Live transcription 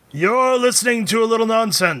You're listening to A Little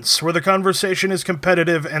Nonsense, where the conversation is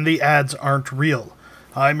competitive and the ads aren't real.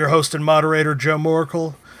 I'm your host and moderator, Joe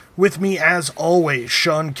Moracle. With me, as always,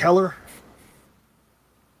 Sean Keller.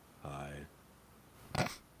 Hi.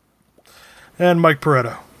 And Mike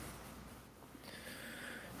Pareto.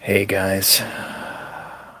 Hey, guys.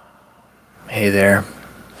 Hey there.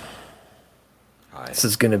 Hi. This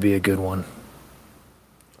is going to be a good one.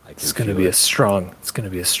 It's going to be a strong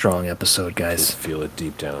episode, I guys. can feel it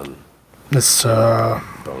deep down. This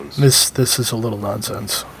Bones. this is A Little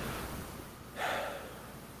Nonsense.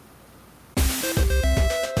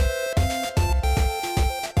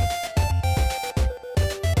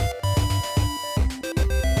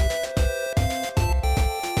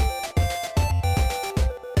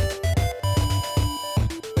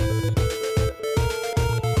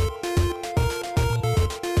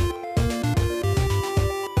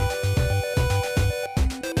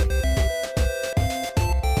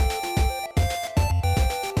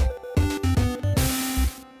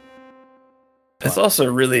 It's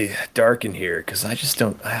also really dark in here because I just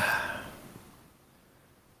don't.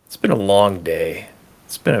 It's been a long day.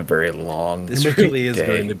 It's been a very long. This really is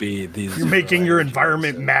going to be these. You're making your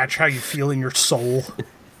environment match how you feel in your soul.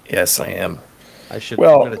 Yes, I am. I should.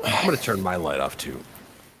 Well- I'm going to turn my light off too.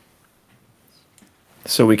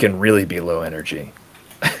 So we can really be low energy.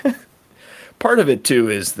 Part of it too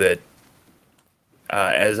is that,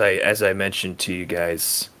 as I mentioned to you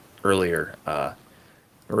guys earlier,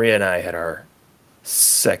 Maria and I had our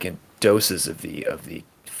second doses of the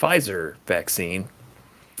Pfizer vaccine,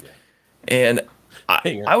 and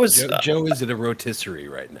I was Joe is at a rotisserie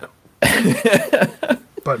right now.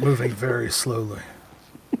 But moving very slowly.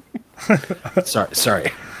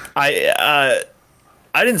 Sorry. I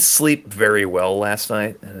didn't sleep very well last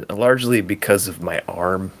night, largely because of my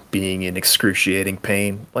arm being in excruciating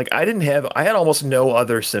pain. Like I had almost no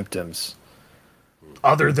other symptoms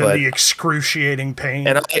Other than the excruciating pain.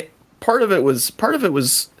 and part of it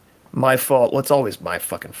was my fault. Well, it's always my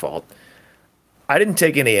fucking fault. I didn't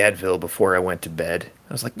take any Advil before I went to bed.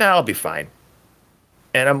 I was like, nah, I'll be fine.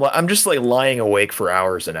 And I'm just like lying awake for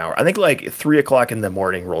hours and hours. I think like 3 o'clock in the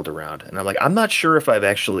morning rolled around, and I'm like, I'm not sure if I've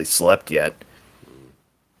actually slept yet.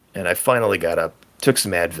 And I finally got up, took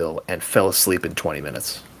some Advil, and fell asleep in 20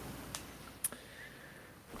 minutes.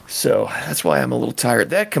 So that's why I'm a little tired.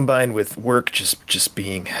 That combined with work just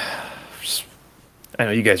being... I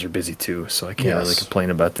know you guys are busy too, so I can't really complain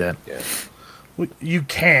about that. Yeah. Well, you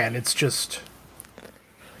can, it's just,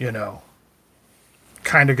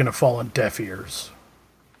 kind of going to fall on deaf ears.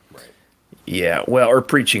 Right. Yeah, well, or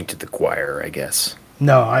preaching to the choir, I guess.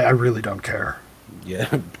 No, I really don't care.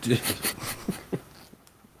 Yeah.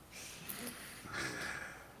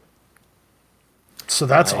 So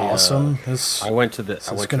that's awesome. This I went to the. is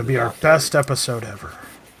going to be our best episode ever.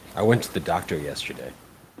 I went to the doctor yesterday,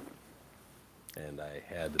 and I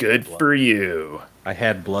had Good for you. I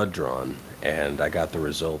had blood drawn, and I got the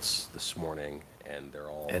results this morning, and they're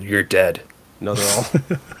all. And you're dead. No,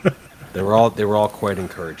 they're all. They were all quite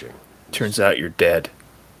encouraging. Turns out you're dead.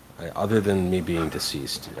 Other than me being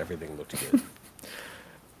deceased, everything looked good.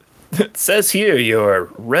 It says here your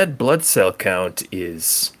red blood cell count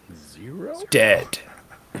is 0? dead.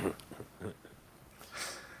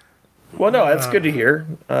 Well, no, that's good to hear.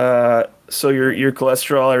 So your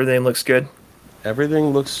cholesterol, everything looks good?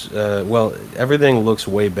 Everything looks everything looks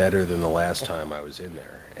way better than the last time I was in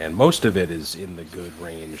there, and most of it is in the good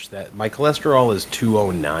range. That my cholesterol is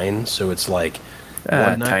 209, so it's like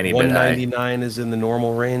tiny bit high. 199 is in the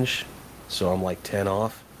normal range, so I'm like 10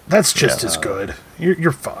 off. That's just as good.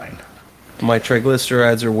 You're fine. My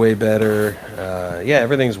triglycerides are way better. Yeah,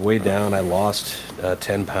 everything's way down. I lost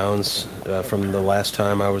 10 pounds from the last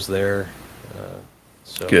time I was there.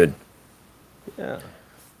 So Good. Yeah.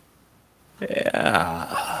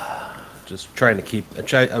 Yeah. Just trying to keep.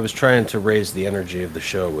 I was trying to raise the energy of the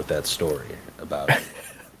show with that story about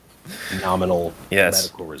nominal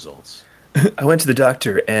medical results. I went to the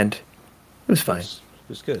doctor and it was fine. It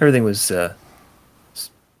was good. Everything was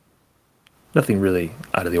nothing really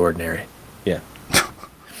out of the ordinary. Yeah.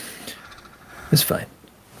 It's fine.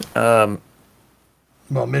 Well,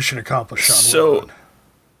 mission accomplished, Sean.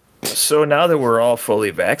 So now that we're all fully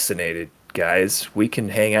vaccinated, guys, we can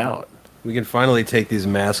hang out. We can finally take these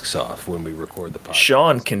masks off when we record the podcast.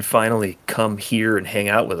 Sean can finally come here and hang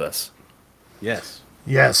out with us. Yes.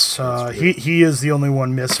 Yes, he is the only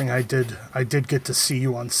one missing. I did get to see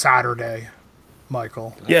you on Saturday,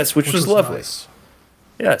 Michael. Yes, which was lovely. Nice.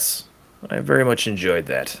 Yes, I very much enjoyed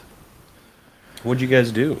that. What'd you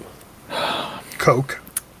guys do? Coke.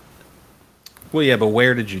 Well, yeah, but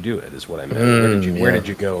where did you do it? Is what I meant. Where did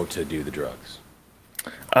you go to do the drugs?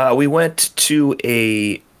 We went to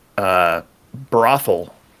a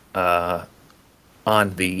brothel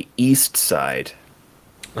on the east side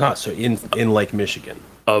So in Lake Michigan.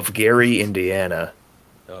 of Gary, Indiana,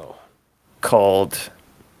 Oh. called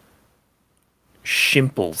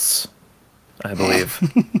Shimples, I believe.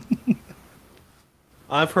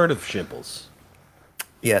 I've heard of Shimples.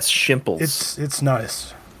 Yes, Shimples. It's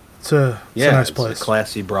nice. It's a nice place. A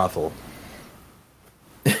classy brothel.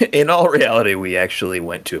 In all reality, we actually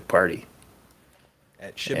went to a party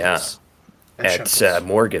At Shimples. at Shimples.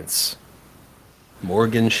 Morgan's.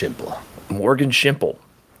 Morgan Shimple. Morgan Shimple.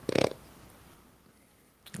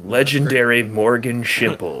 Legendary Morgan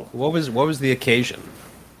Shimple. What was the occasion?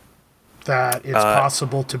 That it's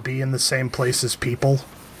possible to be in the same place as people.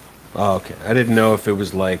 Oh, okay. I didn't know if it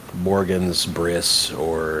was like Morgan's bris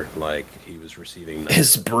or like he was receiving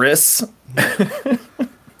His bris.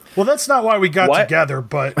 Well, that's not why we got What? together,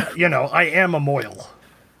 but I am a moil.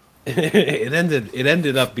 it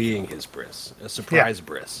ended up being his bris, a surprise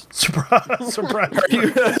bris. Surprise!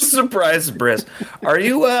 Surprise! Surprise bris. Are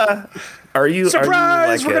you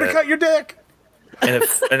Surprise! like We're gonna cut your dick.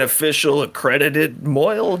 an official accredited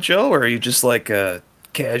moil, Joe, or are you just like a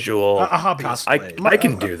casual A hobbyist. I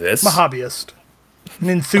can do this. I'm a hobbyist. An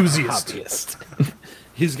enthusiast. Hobbyist.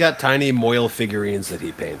 He's got tiny moil figurines that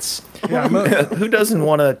he paints. Yeah, Who doesn't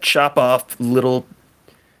want to chop off little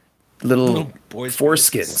boys'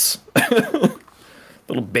 foreskins?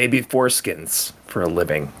 Little baby foreskins for a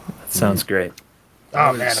living. That sounds great.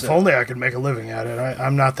 oh man, if only I could make a living at it.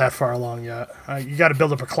 I'm not that far along yet. You got to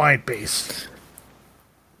build up a client base.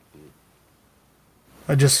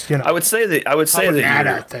 I just, I would say that an ad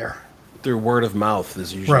you're- out there. Through word of mouth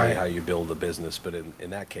is usually Right. how you build a business, but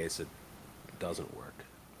in that case, it doesn't work.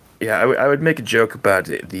 Yeah, I would make a joke about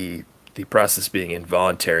the process being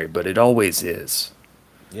involuntary, but it always is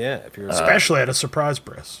Yeah, if you're Especially at a surprise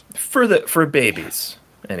bris. for babies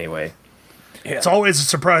anyway. It's always a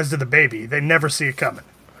surprise to the baby. They never see it coming.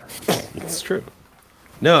 it's true.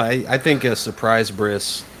 No, I think a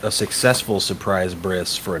successful surprise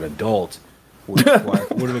bris for an adult would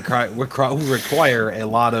require a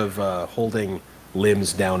lot of holding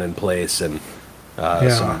limbs down in place and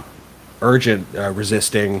some urgent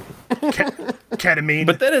resisting. Ketamine.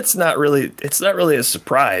 But then it's not really a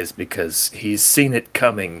surprise because he's seen it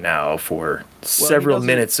coming now for several doesn't-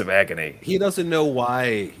 minutes of agony. He doesn't know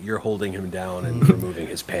why you're holding him down and removing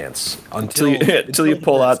his pants Till you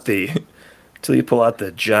pull out the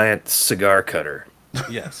giant cigar cutter.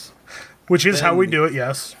 Yes. which is how we do it,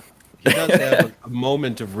 yes. He does have a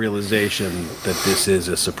moment of realization that this is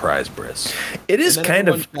a surprise bris. It is And then kind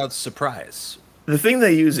of everyone shouts surprise. the thing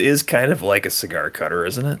they use is kind of like a cigar cutter,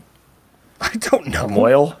 isn't it? I don't know. A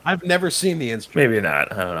moil? I've never seen the instrument. Maybe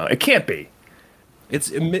not. I don't know. It can't be.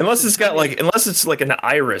 Unless it's like an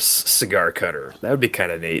iris cigar cutter. That would be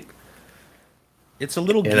kind of neat. It's a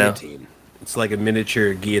little You know? guillotine. It's like a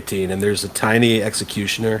miniature guillotine, and there's a tiny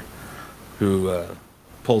executioner who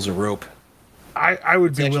pulls a rope. I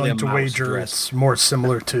would be actually willing a to mouse wager dress. it's more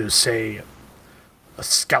similar to, say, a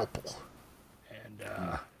scalpel.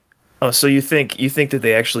 And Oh, so you think that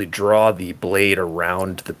they actually draw the blade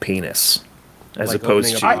around the penis, as Like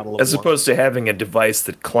opposed opening a bottle of wine. to having a device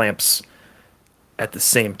that clamps at the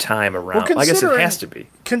same time around? I guess it has to be.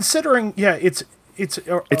 Considering, yeah, it's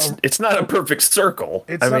It's not a perfect circle.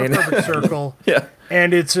 it's not a perfect circle. Yeah.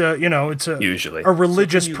 And it's a Usually. a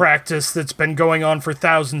religious practice that's been going on for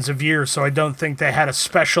thousands of years. So I don't think they had a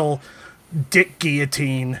special dick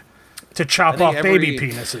guillotine to chop think off baby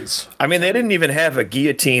every- penises. I mean, they didn't even have a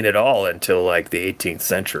guillotine at all until like the 18th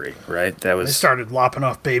century, right? That They was started lopping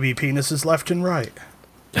off baby penises left and right.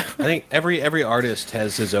 I think every artist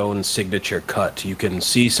has his own signature cut. You can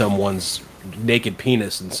see someone's naked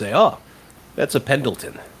penis and say, "Oh, that's a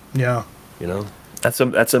Pendleton." Yeah. You know, that's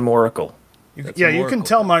a miracle. You That's can Oracle.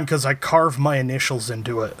 tell mine because I carved my initials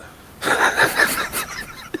into it.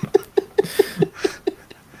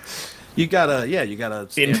 you gotta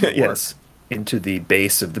stand for work. Yes, into the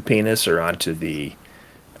base of the penis or onto the.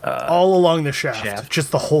 All along the shaft. Shaft.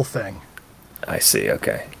 Just the whole thing. I see.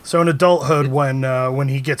 Okay. So in adulthood, when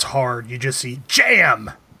he gets hard, you just see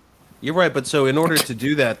jam. You're right, but so in order to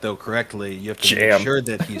do that though correctly, you have to Jam. make sure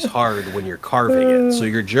that he's hard when you're carving it. So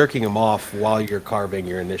you're jerking him off while you're carving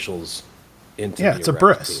your initials into. Yeah, the it's a erect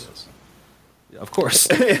bris. penis. Of course,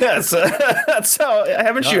 Yes, that's how.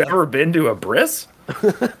 Haven't you ever been to a bris?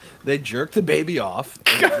 they jerk the baby off,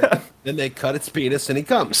 and then they cut its penis, and he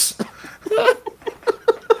comes.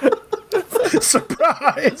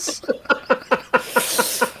 Surprise!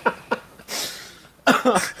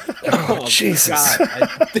 Oh Jesus. God.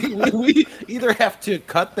 I think we either have to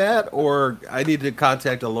cut that or I need to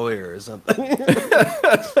contact a lawyer or something.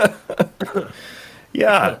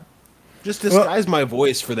 Yeah. Just disguise my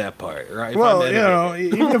voice for that part, right? Well,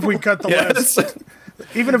 even if we cut the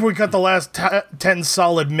last 10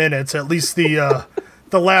 solid minutes, at least the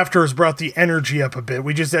laughter has brought the energy up a bit.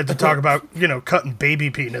 We just had to talk about, cutting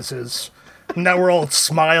baby penises. Now we're all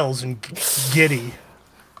smiles and giddy.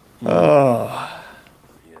 Oh.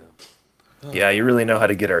 Yeah, you really know how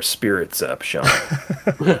to get our spirits up, Sean.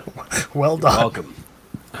 Well done. Welcome.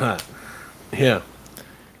 Yeah.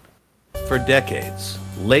 For decades,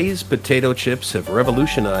 Lay's potato chips have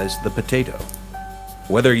revolutionized the potato.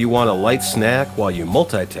 Whether you want a light snack while you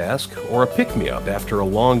multitask or a pick-me-up after a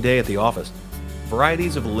long day at the office,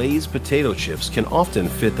 varieties of Lay's potato chips can often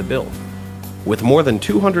fit the bill. With more than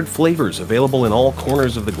 200 flavors available in all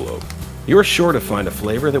corners of the globe, you're sure to find a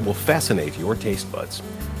flavor that will fascinate your taste buds.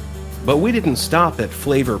 But we didn't stop at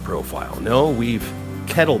flavor profile. No, we've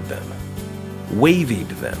kettled them, wavied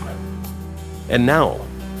them. And now,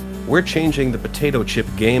 we're changing the potato chip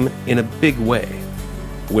game in a big way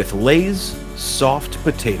with Lay's soft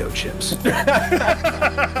potato chips.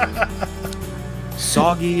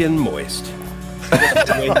 Soggy and moist. Just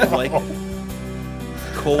the way you like it.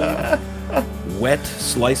 Cold, wet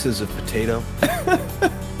slices of potato.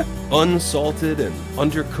 Unsalted and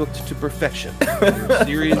undercooked to perfection. Your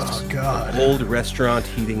series of old restaurant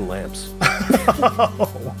heating lamps.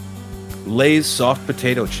 Lay's soft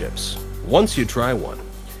potato chips. Once you try one,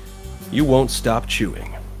 you won't stop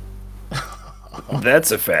chewing.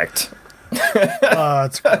 That's a fact.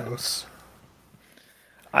 That's gross.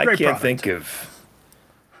 I Great can't product. think of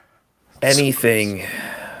anything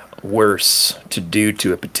worse to do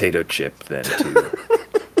to a potato chip than to...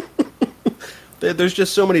 There's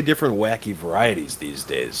just so many different wacky varieties these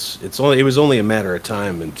days. It was only a matter of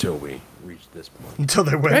time until we reached this point. Until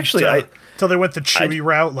they went the chewy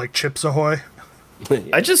route like Chips Ahoy.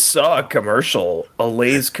 I just saw a commercial, a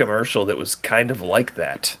Lay's commercial that was kind of like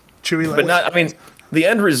that. Chewy, But not, I mean, the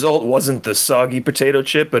end result wasn't the soggy potato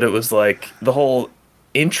chip, but it was like the whole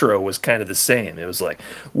intro was kind of the same. It was like,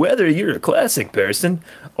 whether you're a classic person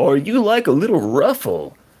or you like a little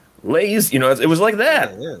ruffle, Lay's, it was like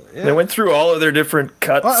that. Yeah. They went through all of their different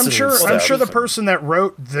cuts. Well, I'm and sure stuff. the person that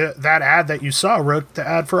wrote that ad that you saw wrote the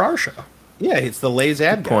ad for our show. Yeah, it's the Lay's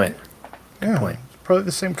ad guy. Point. Yeah, point. probably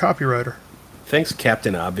the same copywriter. Thanks,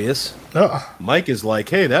 Captain Obvious. Ugh. Mike is like,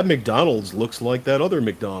 hey, that McDonald's looks like that other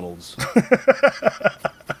McDonald's. I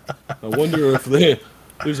wonder if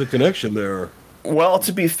there's a connection there. Well,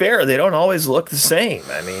 to be fair, they don't always look the same.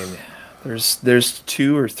 I mean, there's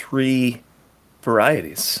 2 or 3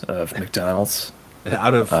 varieties of McDonald's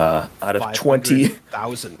Out of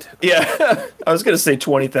 20,000. Yeah, I was gonna say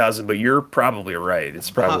 20,000, but you're probably right. It's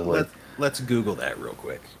probably Let's Google that real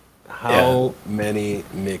quick. How many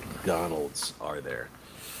McDonald's are there?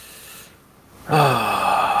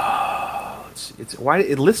 It's why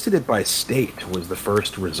it listed it by state was the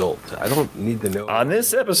first result. I don't need to know. On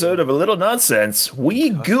this episode of A Little Nonsense, we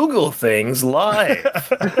Google things live.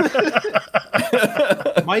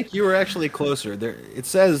 Mike, you were actually closer. There, it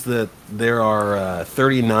says that there are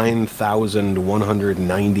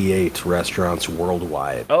 39,198 restaurants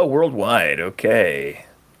worldwide. Oh, worldwide. Okay.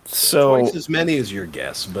 So Twice as many as your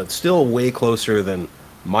guess, but still way closer than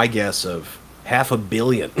my guess of 500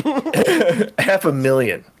 million.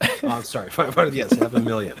 500,000. Oh, sorry. Yes,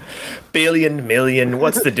 500,000. Billion, million.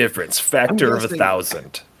 What's the difference? Factor of guessing-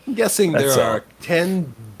 1,000. I'm guessing That's there all. are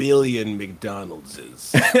 10 billion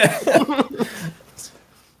McDonald'ses.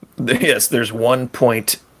 Yes, there's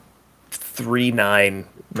 1.39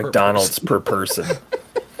 McDonald's per person.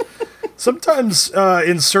 Sometimes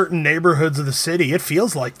in certain neighborhoods of the city, it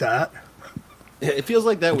feels like that. It feels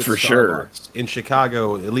like that with For Starbucks. sure. In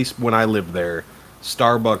Chicago, at least when I lived there,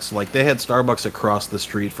 Starbucks, like they had Starbucks across the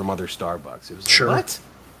street from other Starbucks. It was Sure. like, what?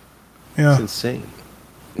 Yeah. It's insane.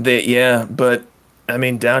 But I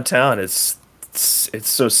mean downtown it's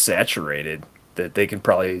so saturated that they can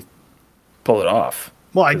probably pull it off.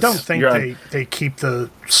 Well, I don't think you're on- they keep the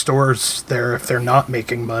stores there if they're not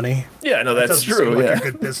making money. Yeah, no, That that's doesn't true. seem like Yeah. a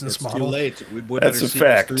good business It's model. too late. We would That's better a see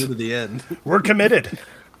fact. this through to the end. We're committed.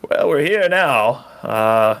 Well, we're here now.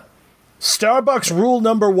 Starbucks rule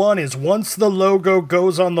number 1 is once the logo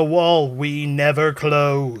goes on the wall, we never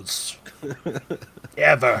close.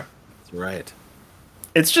 Ever. That's right.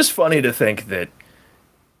 It's just funny to think that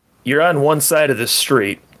you're on one side of the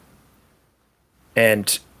street,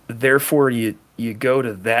 and therefore you go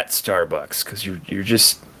to that Starbucks because you're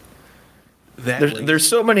just there's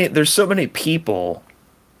so many people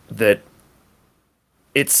that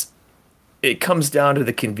it's it comes down to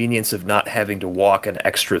the convenience of not having to walk an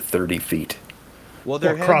extra 30 feet. Well,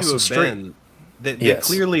 there had across to the have street. been. They Yes.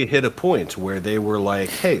 clearly hit a point where they were like,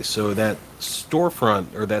 "Hey, so that storefront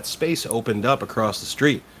or that space opened up across the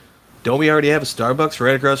street. Don't we already have a Starbucks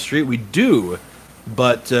right across the street? We do,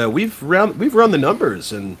 but we've run the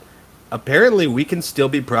numbers, and apparently we can still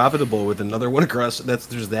be profitable with another one across.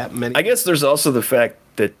 There's that many. I guess there's also the fact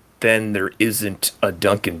that then there isn't a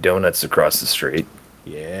Dunkin' Donuts across the street.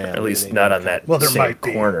 Yeah, At least not on that Well, there same might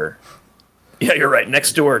be. corner. Yeah, you're right.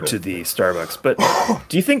 Next door to the Starbucks. But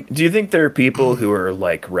do you think there are people who are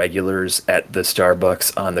like regulars at the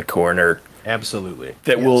Starbucks on the corner Absolutely.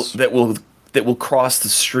 that Yes. will cross the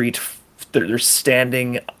street? They're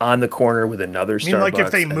standing on the corner with another Starbucks. I mean, like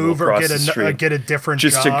if they and move will or cross get the street. get a different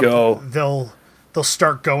just to job, go- they'll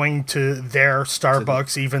start going to their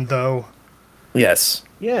Starbucks, even though Yes.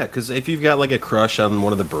 Yeah, because if you've got like a crush on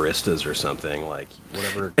one of the baristas or something, like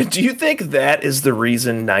whatever. Do you think that is the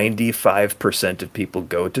reason 95% of people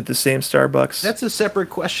go to the same Starbucks? That's a separate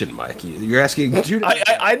question, Mike. You're asking. Dude,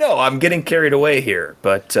 I know I'm getting carried away here,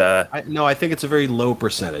 but no, I think it's a very low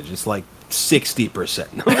percentage. It's like 60%.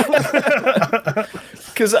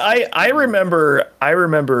 because I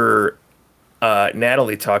remember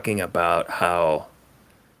Natalie talking about how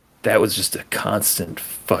that was just a constant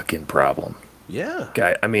fucking problem. Yeah,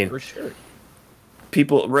 Guy, I mean, for sure.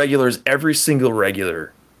 regulars, every single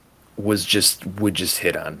regular would just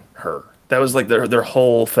hit on her. That was like their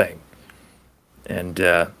whole thing, and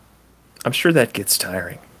I'm sure that gets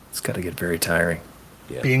tiring. It's got to get very tiring.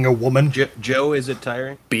 Yeah. being a woman. Joe, is it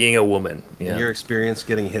tiring? Being a woman, yeah. In your experience,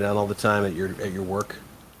 getting hit on all the time at your work?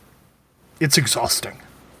 It's exhausting.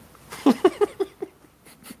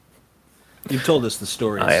 You've told us the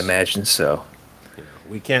stories. I imagine so.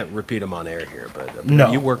 We can't repeat them on air here, but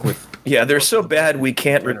No. you work with. Yeah, they're so bad we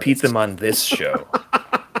can't repeat them on this show.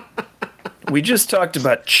 We just talked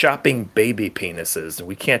about chopping baby penises, and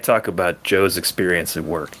we can't talk about Joe's experience at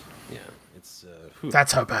work. Yeah, it's whew.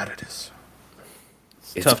 That's how bad it is.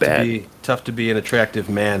 It's tough bad. tough to be an attractive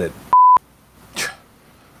man at.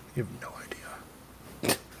 You have no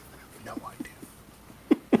idea. No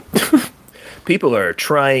idea. People are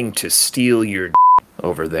trying to steal your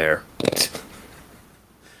over there.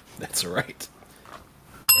 That's right.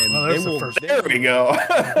 And Well, there's the first. There we go.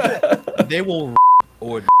 they will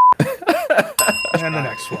or And the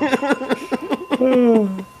next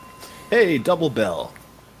one. hey, double bell.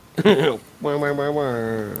 Wah, wah, wah,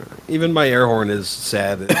 wah. Even my air horn is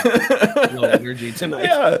sad. No energy tonight.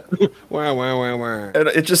 Yeah, Wah, wah, wah, wah. and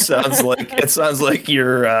it just sounds like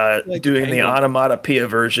you're Like doing the penguin. onomatopoeia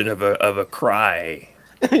version of a cry.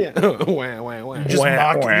 Yeah. Wah, wah, wah. Just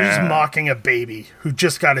Wah, you're just wah. mocking a baby who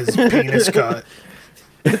just got his penis cut.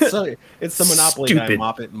 It's the Monopoly guy Stupid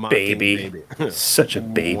mocking baby. Such a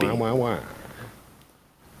baby. Wah, wah, wah.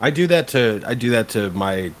 I do that to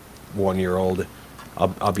my 1-year-old.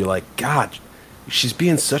 I'll be like, God, she's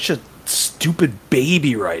being such a stupid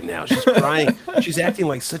baby right now. She's crying. She's acting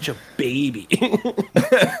like such a baby.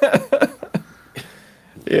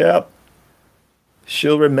 Yep.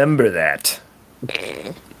 She'll remember that.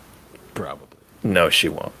 Probably. No, she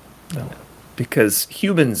won't. No. Because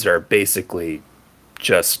humans are basically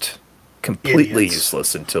just completely Idiots.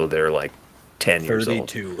 useless until they're like 10 years old.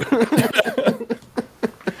 32.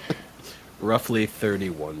 Roughly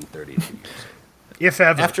 31, 32 years. If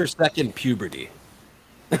ever. After second puberty.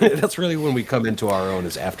 That's really when we come into our own,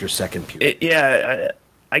 is after second puberty.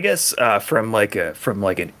 I guess from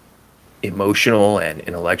an emotional and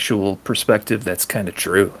intellectual perspective, that's kind of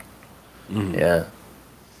true. Yeah.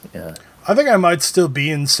 Yeah. I think I might still be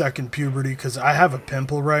in second puberty because I have a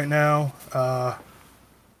pimple right now.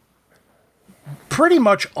 Pretty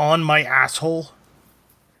much on my asshole.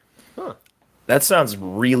 That sounds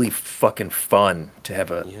really fucking fun to have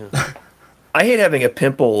a. Yeah. I hate having a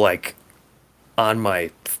pimple like on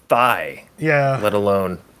my thigh, Yeah. let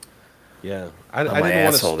alone. Yeah. I my didn't want to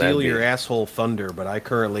asshole, that'd steal be- your asshole thunder, but I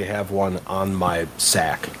currently have one on my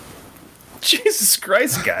sack. Jesus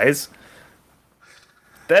Christ, guys!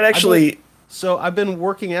 That actually, So I've been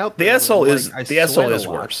working out. the there, asshole like, is I the asshole sweat a is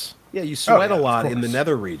lot. worse. Yeah, you sweat yeah, a of lot in the course.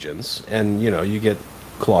 nether regions, and you get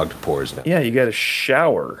clogged pores now. Yeah, you got to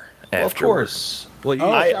shower Well, of afterwards. course. Well, you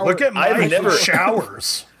Oh, shower- look at I've my never-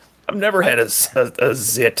 showers. I've never had a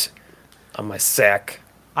zit on my sack.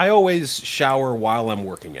 I always shower while I'm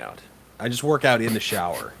working out. I just work out in the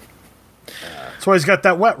shower. That's why he's got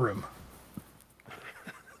that wet room.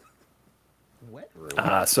 Wet room.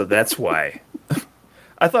 So that's why.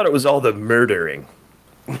 I thought it was all the murdering.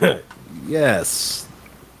 Yes,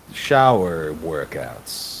 shower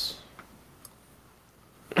workouts.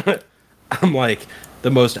 I'm like, the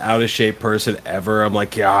most out of shape person ever. I'm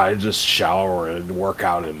like, yeah, I just shower and work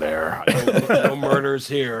out in there. No murders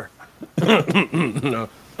here. No,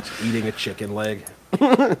 just eating a chicken leg.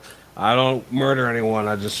 I don't murder anyone.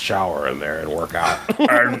 I just shower in there and work out.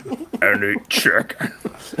 and eat chicken.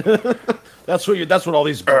 That's what all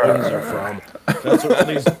these bones are from. That's what all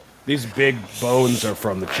these big bones are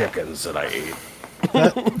from, the chickens that I eat.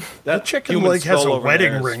 That chicken leg has a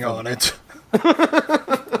wedding ring on it.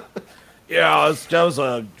 Yeah, that was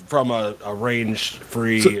from a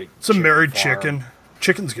range-free. It's a married farm. chicken.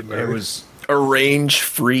 Chickens get married. It was. A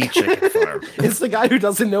range-free chicken farm. It's the guy who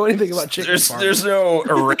doesn't know anything about chicken farming. There's no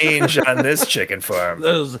range on this chicken farm.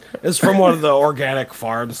 It's from one of the organic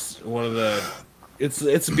farms.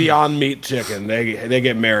 It's Beyond Meat chicken. They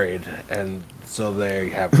get married, and so they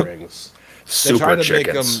have rings. They try to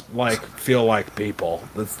chickens. make them feel like people.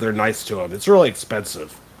 They're nice to them. It's really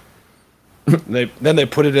expensive. Then they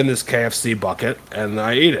put it in this KFC bucket, and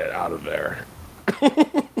I eat it out of there.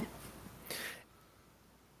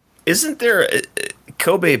 Isn't there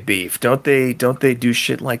Kobe beef? Don't they do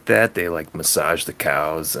shit like that? They like massage the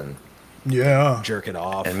cows and Jerk it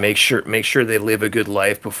off and make sure they live a good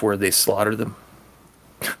life before they slaughter them.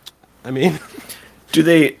 I mean, Do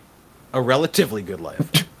they a relatively good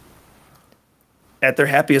life. at their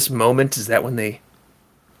happiest moment? Is that when they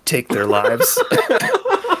take their lives?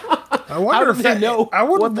 I wonder if they know I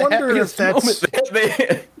would what the wonder if happiest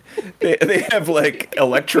that's. they have like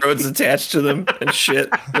electrodes attached to them and shit.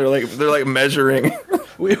 They're like measuring.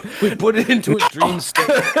 We put it into a dream state.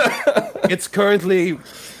 It's currently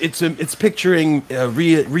it's picturing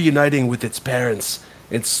reuniting with its parents.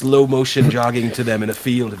 It's slow motion jogging to them in a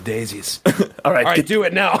field of daisies. All right, Do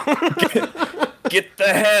it now. get the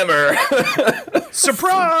hammer.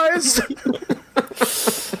 Surprise!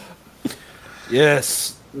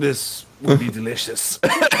 Yes, this would be delicious.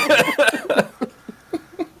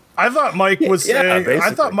 I thought Mike was saying. I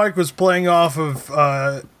basically. thought Mike was playing off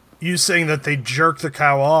of you saying that they jerk the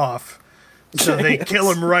cow off, so they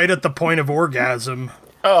kill him right at the point of orgasm.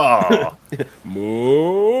 Oh,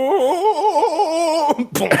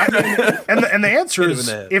 And the answer is,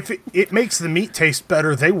 Hit him in the head. if it makes the meat taste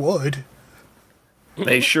better, they would.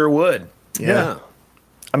 they sure would. Yeah.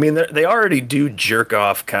 I mean, they already do jerk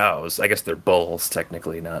off cows. I guess they're bulls,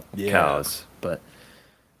 technically, not cows, but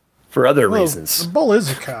for other Well, reasons. the bull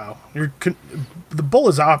is a cow. The bull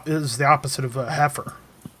is the opposite of a heifer.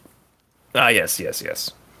 Ah, yes.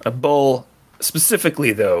 A bull,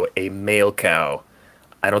 specifically though, a male cow.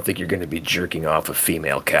 I don't think you're going to be jerking off a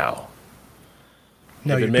female cow.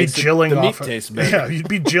 No, If it you'd be makes the jilling meat off. taste better. Yeah, you'd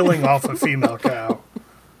be jilling off a female cow.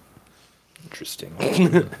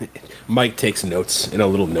 Interesting. Mike takes notes in a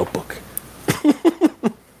little notebook.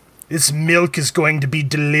 This milk is going to be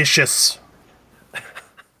delicious.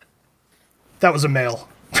 That was a male.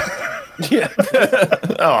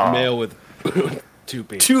 Male with two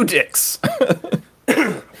penises. Two dicks.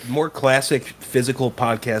 More classic physical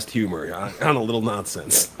podcast humor on a little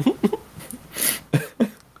nonsense.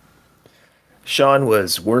 Sean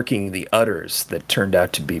was working the udders that turned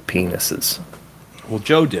out to be penises. Well,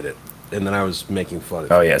 Joe did it, and then I was making fun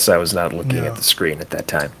of it. Oh, yes, I was not looking Yeah. at the screen at that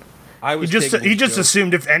time. I was He just taking Joe-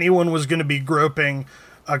 assumed if anyone was going to be groping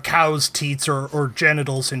a cow's teats or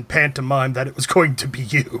genitals in pantomime, that it was going to be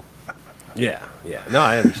you. Yeah. No,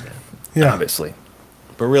 I understand. Yeah. Obviously.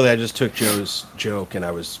 But really, I just took Joe's joke and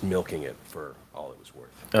I was milking it for all it was worth.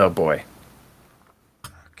 Oh, boy.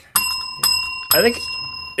 I think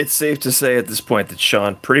it's safe to say at this point that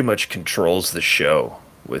Sean pretty much controls the show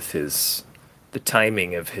with the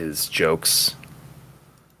timing of his jokes,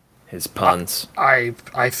 his puns. I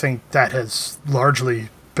think that has largely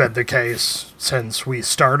been the case since we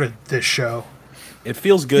started this show. It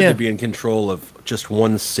feels good Yeah. to be in control of just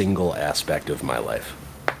one single aspect of my life.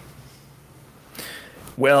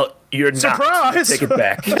 Well, you're Surprise! not. Take it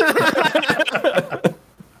back.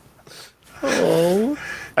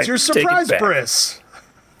 It's your surprise, Briss.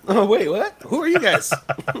 Oh, wait, what? Who are you guys?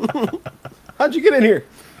 How'd you get in here?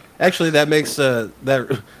 Actually, that makes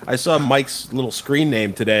that I saw Mike's little screen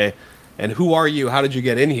name today, and who are you? How did you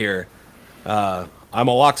get in here? I'm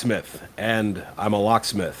a locksmith, and I'm a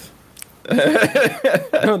locksmith.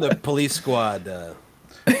 The police squad. The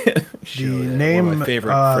One name of my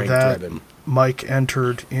favorite Frank that Drebin. Mike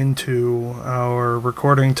entered into our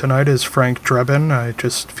recording tonight is Frank Drebin. I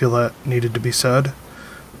just feel that needed to be said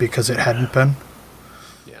because it hadn't been.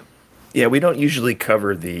 Yeah, we don't usually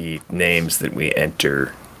cover the names that we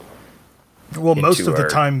enter. Well, most Into of the our-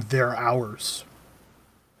 time they're ours.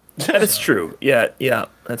 That is true. Yeah,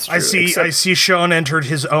 that's true. I see Sean entered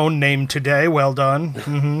his own name today. Well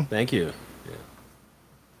done. Thank you.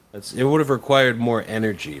 It would have required more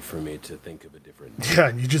energy for me to think of a different. Yeah,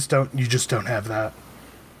 you just don't have that.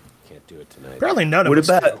 Can't do it tonight. Apparently none What of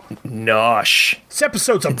us about do. Nosh? This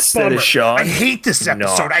episode's a Instead bummer. of Sean? I hate this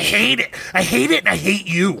episode. Nosh. I hate it. I hate it, and I hate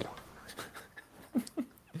you.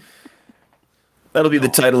 That'll be the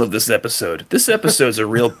title of this episode. This episode's a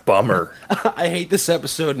real bummer. I hate this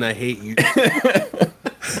episode and I hate you.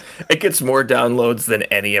 It gets more downloads than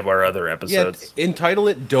any of our other Yeah, episodes. entitle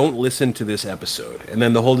it "Don't Listen to This Episode," and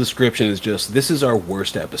then the whole description is just, "This is our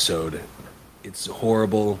worst episode. It's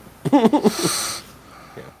horrible." Yeah.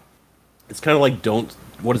 It's kind of like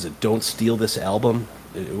what is it? Don't steal this album.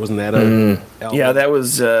 It wasn't that a album? Yeah, that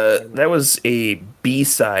was a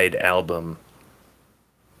B-side album.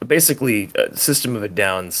 Basically, System of a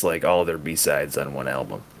Down's like all their B-sides on one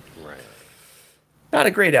album. Right. Not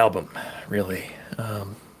a great album, really.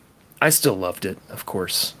 I still loved it, of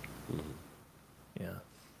course. Yeah.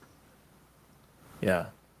 Yeah.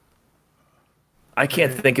 I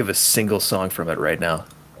can't think of a single song from it right now.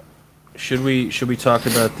 Should we talk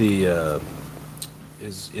about the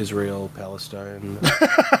Israel Palestine?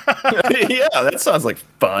 Yeah, that sounds like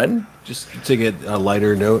fun. Just to get a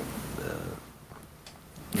lighter note.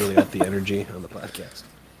 Really up the energy on the podcast.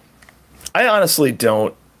 I honestly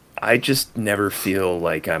don't. I just never feel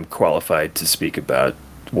like I'm qualified to speak about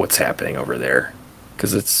what's happening over there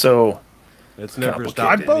because it's so. It's never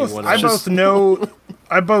complicated. stopped I both know.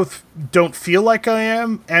 I both don't feel like I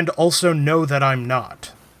am, and also know that I'm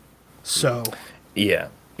not. So Yeah.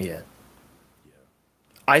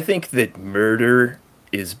 I think that murder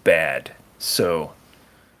is bad. So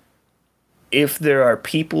if there are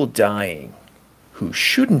people dying who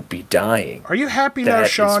shouldn't be dying, are you happy now, That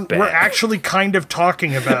is Sean? bad. We're actually kind of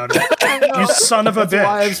talking about it. You son of a That's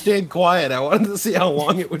why I've bitch. stayed quiet. I wanted to see how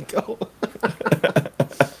long it would go.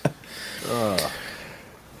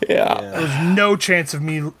 yeah. There's no chance of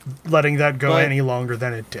me letting that go But- any longer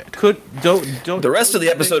than it did. Don't. The rest of the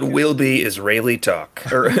episode will be Israeli talk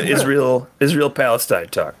or Israel Palestine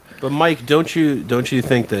talk. But Mike, don't you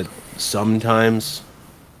think that sometimes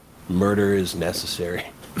murder is necessary?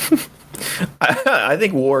 I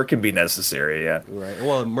think war can be necessary. Yeah. Right.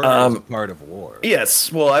 Well, murder is a part of war.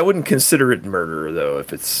 Yes. Well, I wouldn't consider it murder though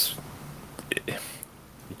if it's. It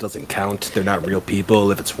doesn't count. They're not real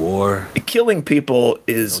people if it's war. Killing people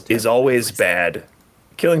is always bad.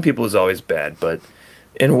 Killing people is always bad, but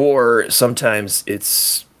in war sometimes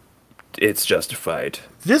it's justified.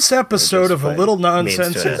 This episode of A fine. Little Means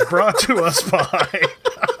Nonsense to is it. brought to us by.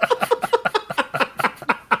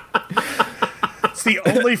 It's the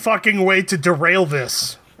only fucking way to derail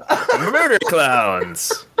this. Murder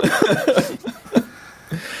clowns.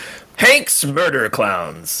 Hank's murder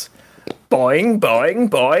clowns. Boing, boing,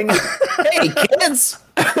 boing. Hey, kids.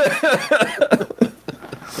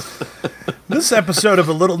 This episode of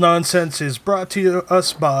A Little Nonsense is brought to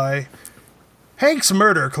us by Hank's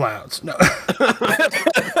Murder Clowns. No.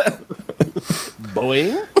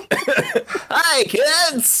 Boing. Hi,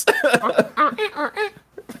 kids.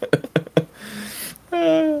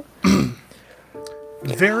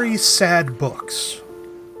 Very sad books.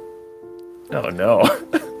 Oh, no.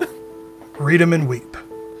 Read them and weep.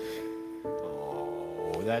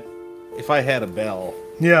 Oh, that. If I had a bell.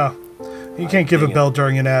 Yeah. You can't give a dang it. bell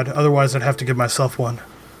during an ad, otherwise I'd have to give myself one.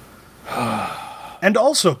 And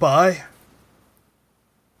also by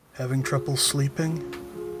having trouble sleeping?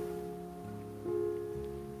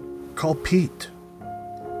 Call Pete.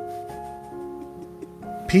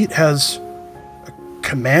 Pete has a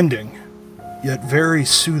commanding, yet very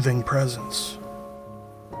soothing presence.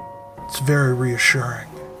 It's very reassuring.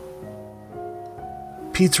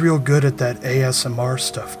 Pete's real good at that ASMR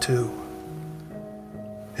stuff, too.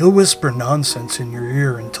 He'll whisper nonsense in your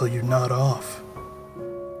ear until you nod off.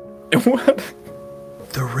 What?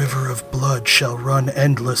 The river of blood shall run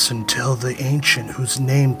endless until the ancient whose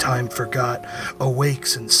name time forgot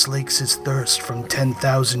awakes and slakes his thirst from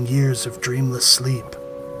 10,000 years of dreamless sleep.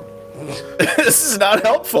 This is not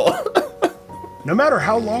helpful. No matter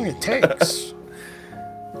how long it takes.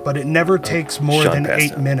 But it never takes more Sean than passed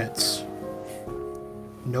 8 out. minutes.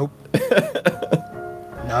 Nope.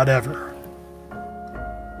 Not ever.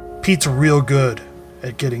 Pete's real good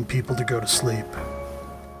at getting people to go to sleep.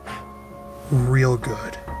 Real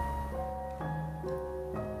good.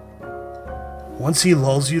 Once he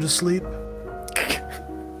lulls you to sleep,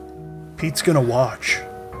 Pete's gonna watch.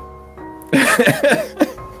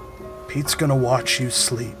 Pete's gonna watch you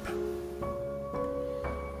sleep.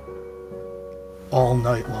 All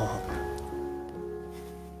night long.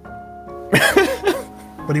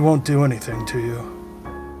 But he won't do anything to you.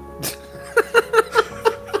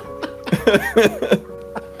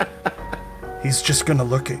 He he's just gonna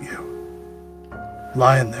look at you,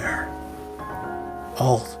 lying there,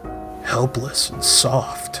 all helpless and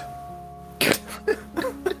soft.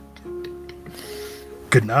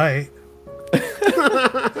 Good night.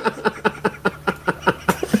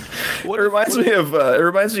 It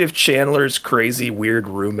reminds me of Chandler's crazy weird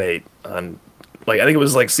roommate on, like, I think it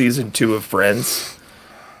was like season 2 of Friends.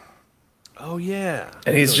 Oh yeah.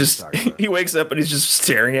 And he's just he wakes up and he's just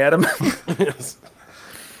staring at him.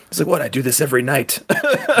 He's like, "What? I do this every night."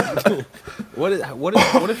 What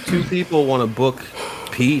if two people want to book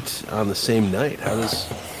Pete on the same night? I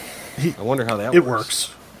wonder how that works. It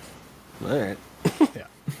works. All right. Yeah.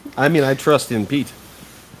 I mean, I trust in Pete.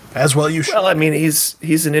 As well you should. Well, I mean, he's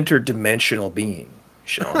an interdimensional being,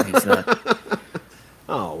 Sean. He's not.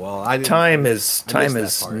 Oh well, Time is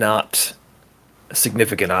not a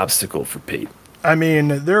significant obstacle for Pete. I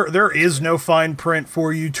mean, there is no fine print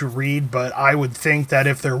for you to read, but I would think that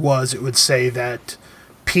if there was, it would say that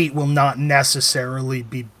Pete will not necessarily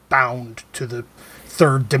be bound to the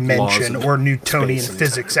third dimension or Newtonian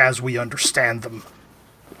physics as we understand them.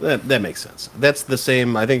 That makes sense. That's the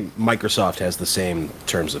same. I think Microsoft has the same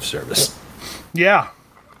terms of service. Yeah,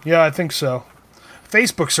 I think so.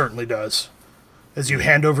 Facebook certainly does, as you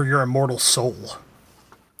hand over your immortal soul.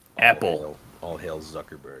 Apple. All hail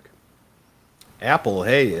Zuckerberg. Apple,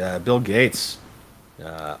 hey, Bill Gates.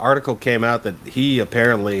 Article came out that he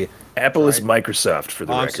apparently... Apple is Microsoft, for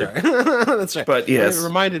the record. Sorry. That's right. But yes. It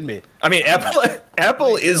reminded me. I mean,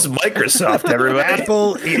 Apple is Microsoft, everybody.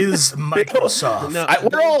 Apple is Microsoft. No,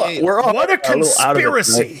 We're all What a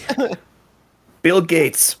conspiracy! Bill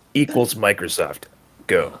Gates equals Microsoft.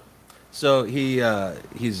 Go. So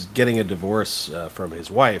he's getting a divorce from his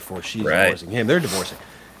wife, or she's divorcing him. They're divorcing.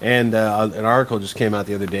 And an article just came out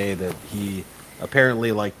the other day that he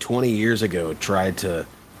apparently, like 20 years ago, tried to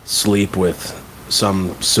sleep with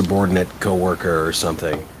some subordinate coworker or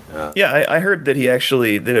something. Yeah, I heard that he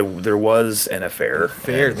actually there was an affair.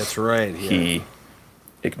 That's right. Yeah. He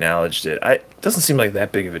acknowledged it. It doesn't seem like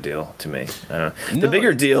that big of a deal to me. I don't know. The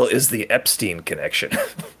bigger deal is the Epstein connection.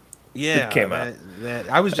 Yeah, it came out.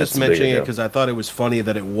 I was just mentioning it because I thought it was funny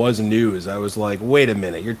that it was news. I was like, wait a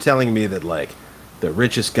minute, you're telling me that like the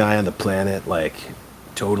richest guy on the planet like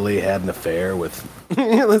totally had an affair with?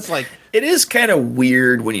 It's like, it is kind of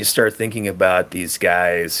weird when you start thinking about these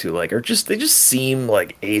guys who like they just seem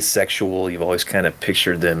like asexual. You've always kind of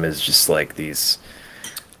pictured them as just like these,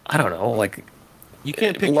 I don't know, like you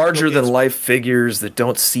can't larger than life figures that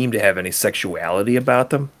don't seem to have any sexuality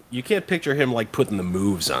about them. You can't picture him like putting the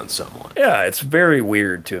moves on someone. Yeah, it's very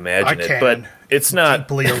weird to imagine it, but it's not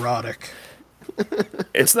deeply erotic.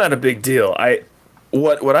 It's not a big deal.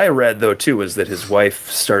 What I read though too was that his wife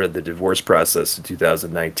started the divorce process in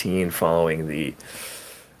 2019 following the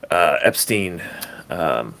Epstein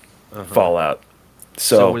fallout.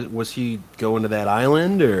 So was he going to that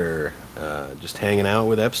island or just hanging out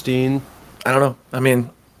with Epstein? I don't know. I mean,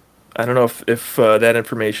 I don't know if that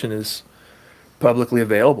information is publicly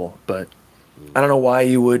available, but I don't know why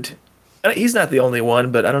you would. He's not the only one,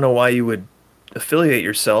 but I don't know why you would affiliate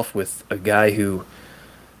yourself with a guy who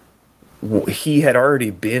he had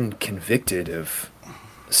already been convicted of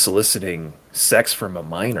soliciting sex from a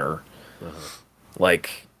minor,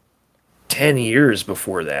 like 10 years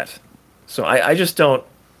before that. So I just don't.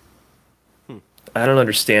 I don't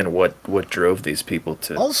understand what drove these people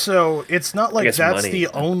to. Also, it's not like that's the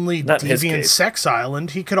only deviant sex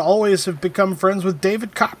island. He could always have become friends with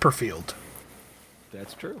David Copperfield.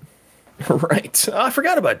 That's true. Right. Oh, I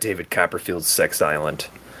forgot about David Copperfield's sex island.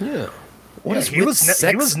 Yeah. What is he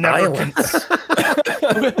was never.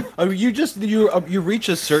 You reach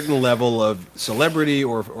a certain level of celebrity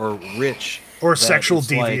or rich or sexual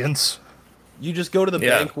deviance. Like, you just go to the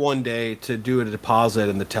bank one day to do a deposit,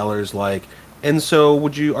 and the teller's like, "And so, are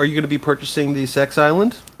you going to be purchasing the sex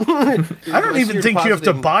island?" I don't even think you have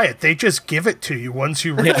to buy it. They just give it to you once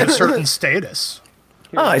you reach a certain status.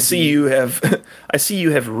 I see you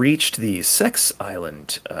have reached the sex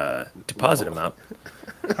island deposit amount.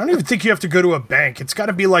 I don't even think you have to go to a bank. It's got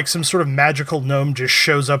to be like some sort of magical gnome just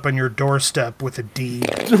shows up on your doorstep with a deed.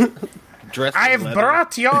 I've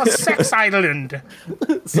brought your sex island.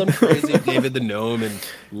 Some crazy David the Gnome and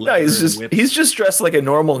no, he's just dressed like a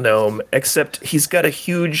normal gnome, except he's got a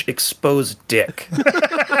huge exposed dick.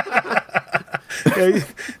 It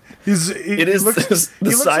is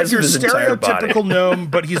the size of his entire body. Stereotypical gnome,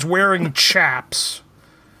 but he's wearing chaps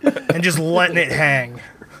and just letting it hang.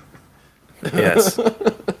 Yes.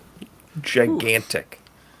 Gigantic.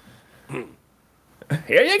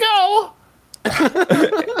 Here you go.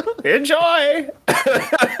 Enjoy.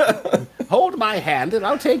 Hold my my hand, and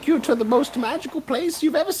I'll take you to the most magical place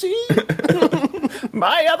you've ever seen.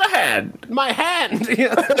 My other hand. My hand.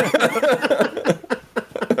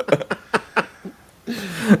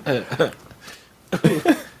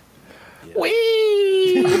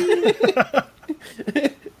 Whee!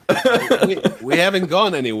 we haven't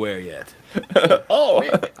gone anywhere yet. Oh,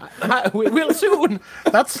 We will soon.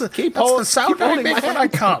 That's the sound I make when I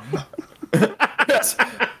come. yes.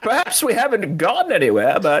 Perhaps we haven't gone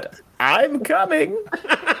anywhere, but I'm coming.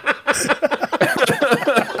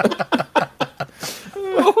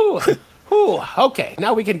 Ooh, okay,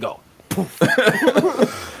 now we can go.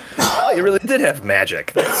 Oh, you really did have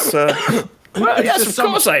magic. That's, well, yes, of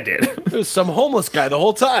course I did. There's some homeless guy the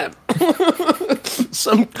whole time.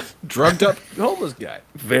 Some drugged up homeless guy.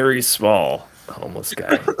 Very small homeless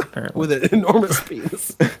guy. Apparently. With an enormous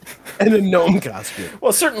penis. And a gnome costume.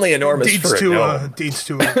 Well, certainly enormous Deeds for a to gnome. deeds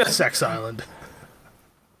to a sex island.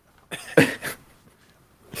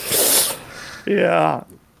 Yeah.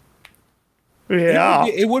 Yeah.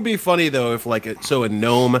 It would be funny, though, if, like, a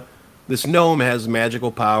gnome... This gnome has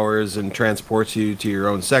magical powers and transports you to your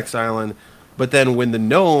own sex island. But then when the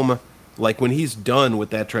gnome, like, when he's done with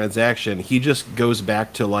that transaction, he just goes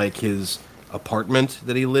back to, like, his apartment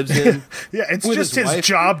that he lives in. Yeah, it's with just his wife.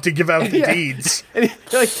 job to give out the Yeah. deeds. And he,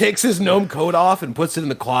 like, takes his gnome coat off and puts it in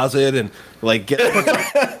the closet and, like,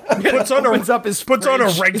 Puts on opens up his puts on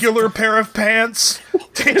a fridge. regular pair of pants.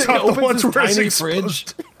 Takes off the Opens ones his where it's tiny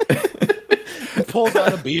exposed. pulls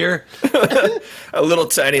out a beer. A little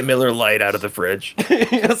tiny Miller Lite out of the fridge.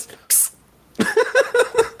 Yes.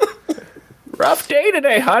 Rough day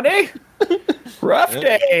today, honey. Rough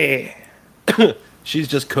day. She's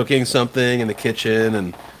just cooking something in the kitchen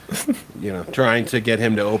and, you know, trying to get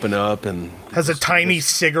him to open up and... Has a tiny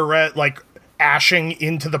cigarette, like, ashing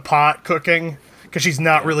into the pot cooking, because she's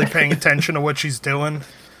not really paying attention to what she's doing.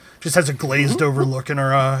 Just has a glazed over look in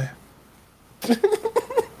her eye.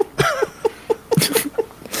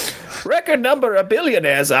 Record number of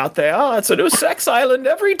billionaires out there. It's a new sex island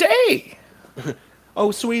every day.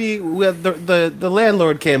 Oh, sweetie, the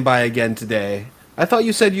landlord came by again today. I thought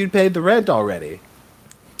you said you'd paid the rent already.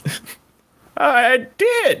 I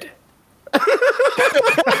did.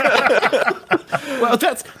 Well,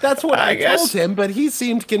 that's what I guess. told him, but he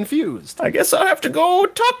seemed confused. I guess I'll have to go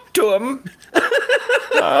talk to him.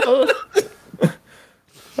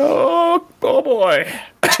 Oh boy.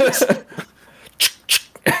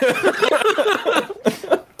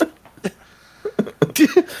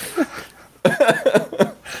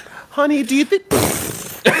 Honey, do you think...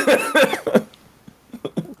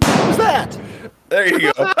 What was that? There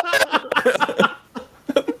you go.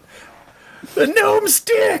 The gnome's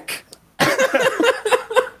dick.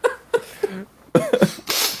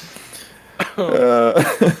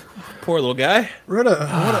 Poor little guy. What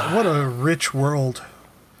a rich world.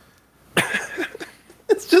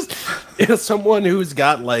 It's just someone who's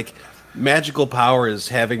got, like, magical powers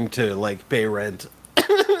having to, like, pay rent.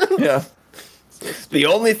 Yeah. The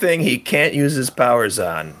only thing he can't use his powers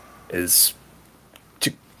on is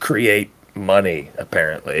to create money,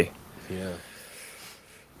 apparently. Yeah.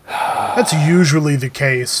 That's usually the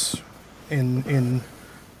case in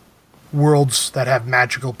worlds that have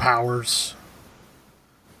magical powers.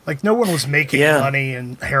 Like, no one was making Yeah. money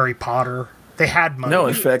in Harry Potter. They had money. No,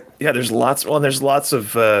 in fact, yeah, there's lots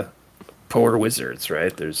of poor wizards,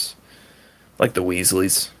 right? There's like the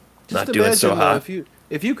Weasleys not Just doing so imagine, hot.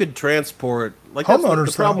 if you could transport, like, that's Homeowners,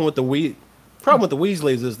 the problem with the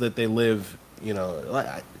Weasleys is that they live, you know.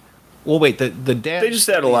 Well, wait, the dad. They just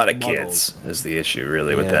had a lot of muggles. kids. Is the issue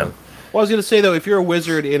really with Yeah. them? Well, I was gonna say though, if you're a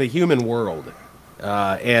wizard in a human world,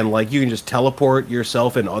 and like you can just teleport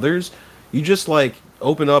yourself and others, you just like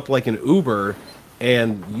open up like an Uber,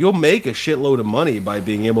 and you'll make a shitload of money by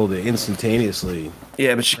being able to instantaneously.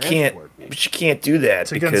 Yeah, but you can't. Transport people. But you can't do that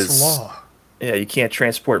It's because against the law. yeah, you can't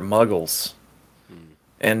transport muggles,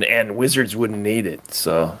 and wizards wouldn't need it.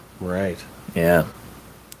 So Right. yeah,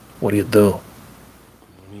 what do you do?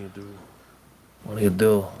 What do you do? What do you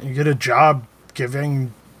do? You get a job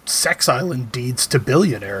giving sex island deeds to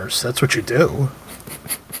billionaires. That's what you do.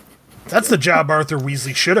 That's the job Arthur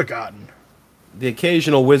Weasley should have gotten. The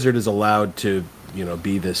occasional wizard is allowed to, you know,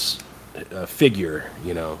 be this figure,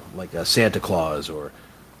 you know, like a Santa Claus or,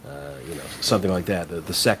 you know, something like that.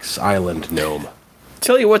 The sex island gnome.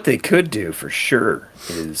 Tell you what they could do for sure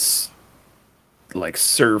is like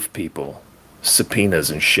serve people subpoenas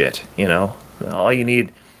and shit, you know? All you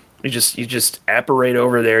need you just apparate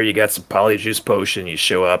over there, you got some polyjuice potion, you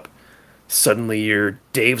show up, suddenly you're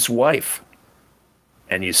Dave's wife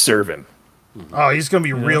and you serve him. Oh, he's going to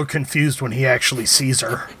be real confused when he actually sees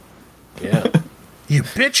her. Yeah. You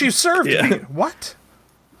bitch, you served Yeah. me. What?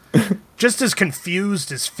 Just as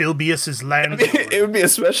confused as Philbius's landlord. It would be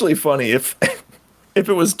especially funny if it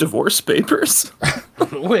was divorce papers.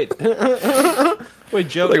 Wait. Wait,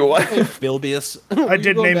 Joe. Like what? Philbius. I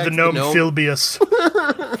did name the gnome Philbius.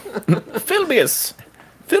 Philbius.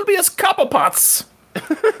 Philbius Copperpots.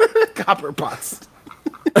 Copper pots.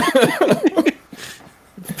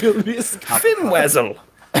 Philbius Finwazzle.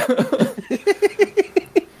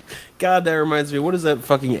 God, that reminds me. What is that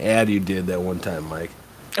fucking ad you did that one time, Mike?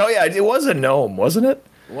 Oh yeah, it was a gnome, wasn't it?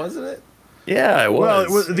 Wasn't it? Yeah, it was.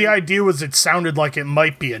 Well, the idea was it sounded like it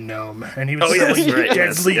might be a gnome, and he was Oh, yes, selling right,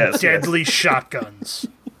 yes, deadly shotguns.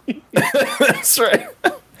 That's right.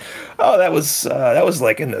 Oh, that was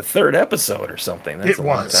like in the 3rd episode or something. That's It a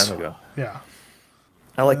long was. time ago. Yeah.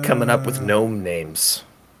 I like coming up with gnome names.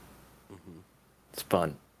 It's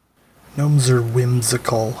fun. Gnomes are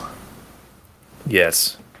whimsical.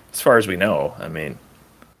 Yes, as far as we know. I mean,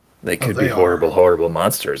 they could they be horrible, horrible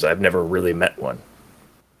monsters. I've never really met one.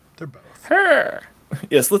 They're both.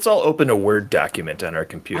 Yes, let's all open a Word document on our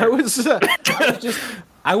computer.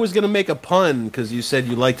 I was gonna make a pun because you said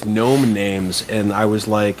you liked gnome names, and I was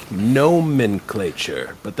like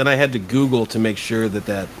nomenclature, but then I had to Google to make sure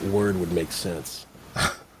that word would make sense.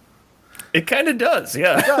 It kind of does,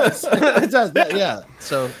 yeah. It does, yeah.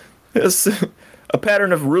 So It's a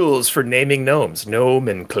pattern of rules for naming gnomes.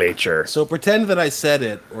 Nomenclature. pretend that I said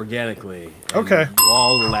it organically. and Okay. You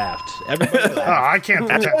all laughed. Everybody Oh, laughed. I can't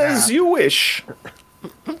pretend As that. you wish.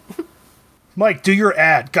 Mike, do your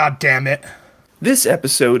ad, god damn it. This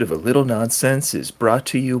episode of A Little Nonsense is brought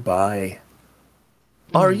to you by...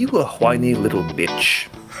 Are you a whiny little bitch?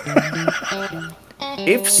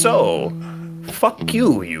 If so, fuck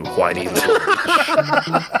you, you whiny little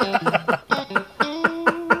bitch.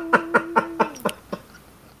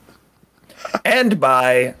 And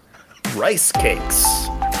by rice cakes.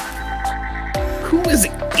 Who is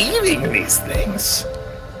eating these things?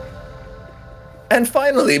 And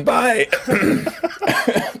finally by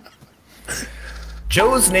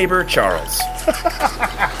Joe's neighbor Charles.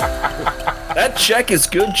 That check is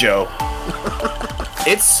good, Joe.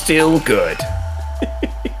 It's still good.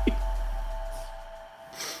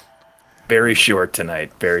 Very short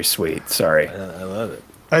tonight. Very sweet. Sorry. I love it.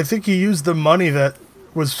 I think he used the money that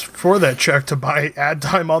was for that check to buy ad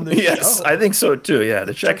time on the Yes, show. I think so too. Yeah,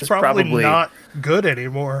 the check It's is probably probably not good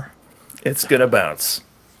anymore. It's gonna bounce.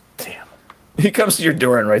 Damn. He comes to your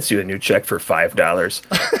door and writes you a new check for $5.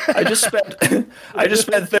 I just spent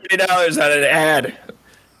 $30 on an ad.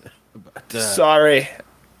 Sorry.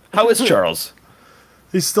 How is Charles?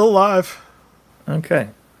 He's still alive. Okay.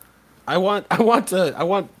 I want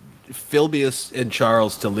Philbius and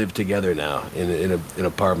Charles to live together now in an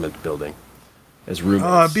apartment building as roommates.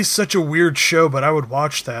 Oh, it'd be such a weird show, but I would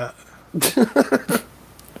watch that.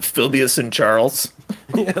 Philbius and Charles.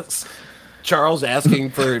 Yes. Charles asking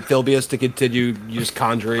for Philbius to continue just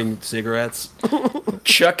conjuring cigarettes.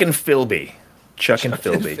 Chuck and Philby. Chuck and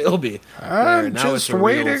Philby. Philby. I'm Now it's just a real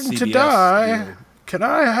waiting to CBS die. deal. Can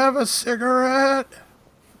I have a cigarette?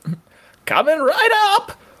 Coming right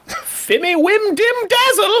up. Fimmy Wim Dim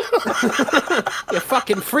Dazzle. You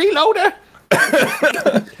fucking freeloader.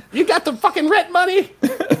 You got the fucking rent money.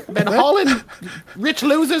 Been hauling rich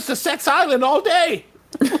losers to Sex Island all day.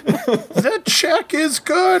 The check is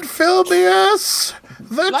good, Philbius.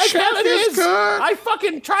 The Like check hell it is. good. I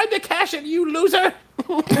fucking tried to cash it, you loser.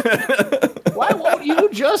 Why won't you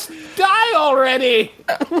just die already?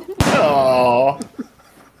 Oh.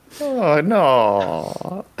 Oh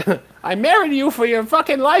no. I married you for your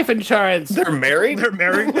fucking life insurance. They're married? They're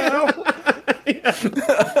married now.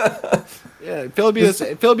 Yeah,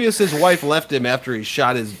 Philbius's wife left him after he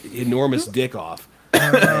shot his enormous dick off.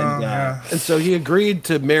 And so he agreed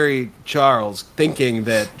to marry Charles, thinking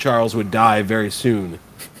that Charles would die very soon.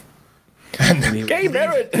 Gay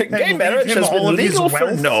marriage him has all been of his legal for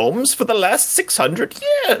wealth? gnomes for the last 600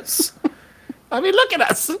 years. I mean, look at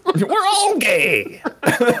us. We're all gay.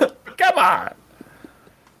 Come on.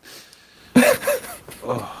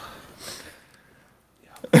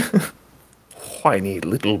 Whiny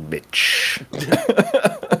little bitch.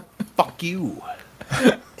 Fuck you.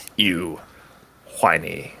 You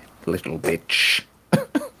whiny little bitch.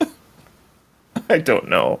 I don't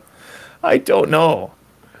know.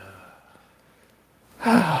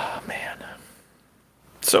 Oh, man.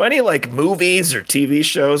 So any, like, movies or TV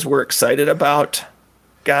shows we're excited about,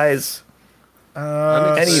 guys?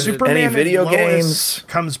 Any Superman any video and Lois games?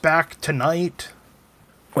 comes back tonight.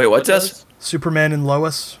 Wait, what's this? Superman and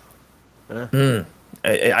Lois. I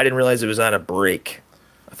didn't realize it was on a break.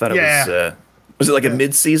 I thought it Yeah. was it like a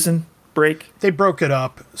mid-season? break? They broke it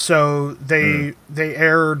up. So they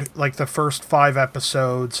aired like the first 5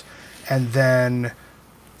 episodes, and then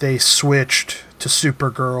they switched to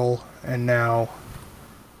Supergirl, and now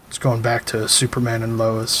it's going back to Superman and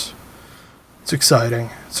Lois. It's exciting.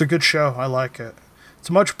 It's a good show. I like it. It's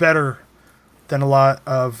much better than a lot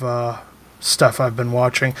of stuff I've been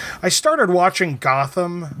watching. I started watching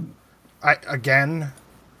Gotham again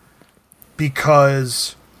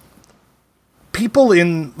because people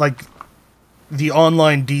in like the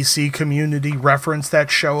online DC community reference that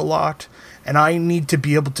show a lot, and I need to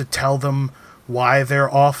be able to tell them why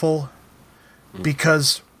they're awful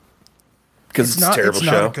because it's a terrible it's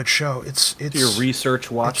show. not a good show. It's Your research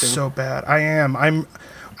watching. It's so bad. I am.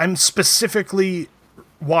 I'm specifically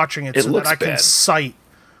watching it so that I can cite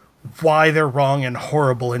why they're wrong and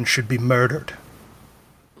horrible and should be murdered.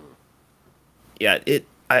 Yeah,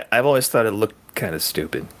 I've always thought it looked kind of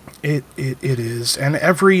stupid. It is, and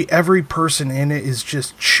every person in it is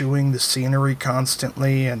just chewing the scenery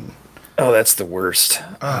constantly, and oh, that's the worst.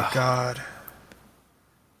 Oh God!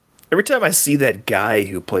 Every time I see that guy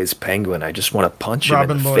who plays Penguin, I just want to punch him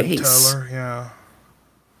Robin in the Lloyd face. Taylor, yeah.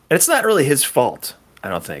 And it's not really his fault. I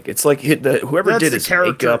don't think it's like whoever did his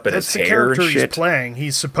makeup and his hair and shit. He's shit. playing.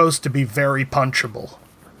 He's supposed to be very punchable,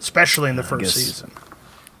 especially in the first season.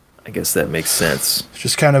 I guess that makes sense. It's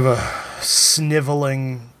just kind of a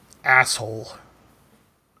sniveling asshole.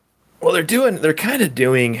 Well, they're kind of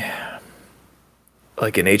doing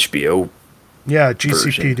like an HBO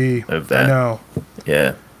GCPD of that. I know.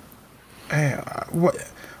 Yeah.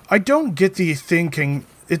 I don't get the thinking.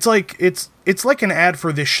 It's like an ad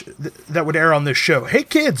for this that would air on this show. Hey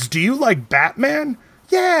kids, do you like Batman?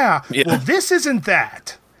 Yeah. Well, this isn't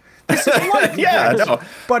that. This is like yeah, no.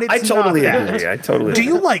 But it's I totally not agree. that. I totally. Do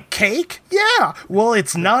you like cake? Yeah. Well,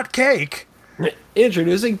 it's not cake.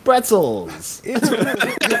 Introducing pretzels.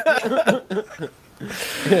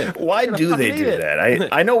 Why do they do that?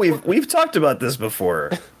 I know we've talked about this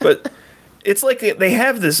before, but it's like they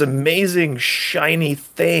have this amazing shiny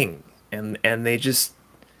thing, and they just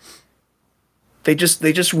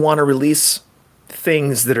want to release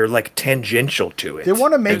things that are like tangential to it. They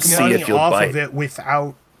want to make money off bite. of it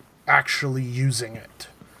without actually using it.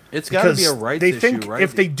 It's got to be a rights issue, think right?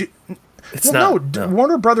 if they do. It's not. No.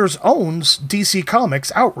 Warner Brothers owns DC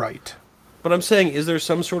Comics outright. But I'm saying, is there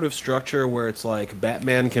some sort of structure where it's like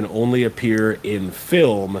Batman can only appear in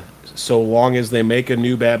film so long as they make a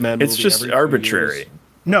new Batman movie? It's just every 2 arbitrary. years?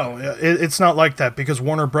 No, it's not like that because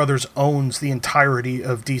Warner Brothers owns the entirety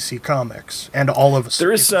of DC Comics and all of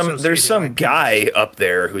there's some guy up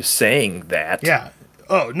there who's saying that. Yeah.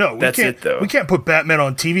 Oh no, That's it though. We can't put Batman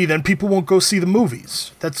on TV, then people won't go see the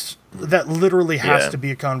movies. That literally has to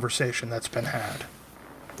be a conversation that's been had.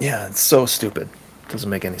 Yeah, it's so stupid. Doesn't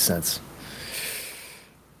make any sense.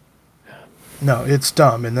 No, it's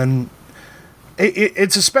dumb. And then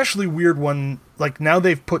it's especially weird when, like, now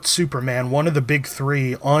they've put Superman, one of the big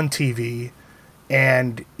 3, on TV,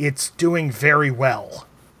 and it's doing very well.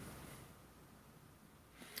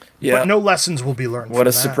 Yeah. But no lessons will be learned What from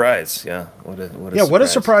a that. surprise. Yeah. What a surprise. What a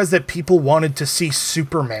surprise that people wanted to see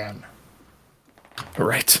Superman.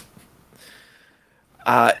 Right.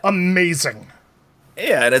 Amazing.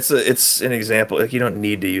 Yeah, and it's an example. Like, you don't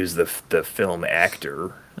need to use the film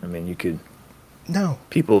actor. I mean, you could. No.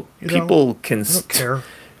 People can. I don't care.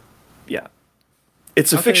 Yeah.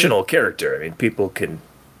 It's a fictional character. I mean, people can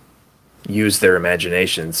use their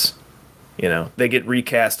imaginations. You know, they get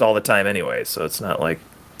recast all the time anyway, so it's not like.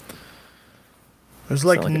 There's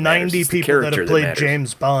like not like it 90 matters. It's the people that character have that played matters.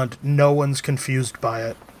 James Bond. No one's confused by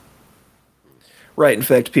it. Right. In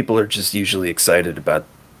fact, people are just usually excited about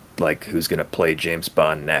like who's going to play James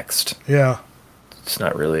Bond next. Yeah. It's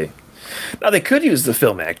not really. Now they could use the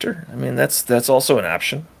film actor. I mean, that's also an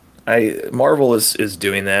option. Marvel is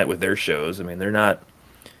doing that with their shows. I mean, they're not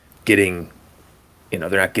getting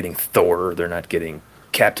Thor. They're not getting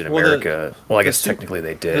Captain America. I guess technically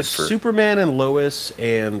they did. For Superman and Lois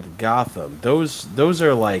and Gotham. Those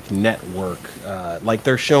are like network. Like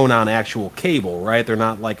they're shown on actual cable, right? They're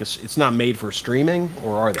not like it's not made for streaming,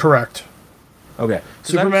 or are they? Correct. Okay.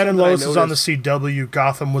 Superman and Lois is on the CW.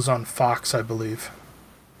 Gotham was on Fox, I believe.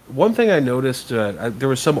 One thing I noticed, there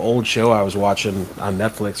was some old show I was watching on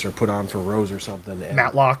Netflix or put on for Rose or something. And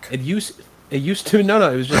Matlock. It used to.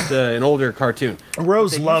 No, it was just an older cartoon.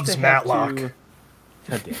 Rose loves Matlock.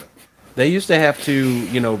 God damn it. They used to have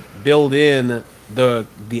to, build in the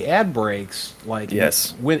ad breaks, like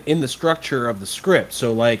in the structure of the script.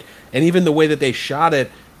 So like, and even the way that they shot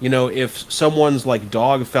it, if someone's like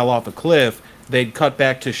dog fell off a cliff, they'd cut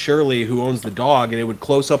back to Shirley, who owns the dog, and it would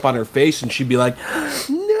close up on her face, and she'd be like,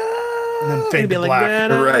 "No," and then fade to black.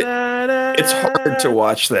 Right. It's hard to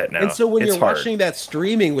watch that now. And so when it's you're hard. watching that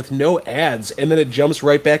streaming with no ads, and then it jumps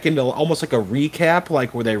right back into almost like a recap,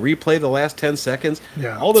 like where they replay the last 10 seconds,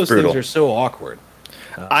 Yeah. all those things brutal. are so awkward.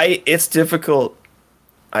 It's difficult,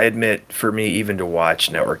 I admit, for me even to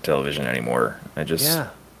watch network television anymore.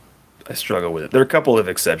 I struggle with it. There are a couple of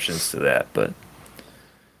exceptions to that, but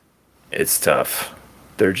it's tough.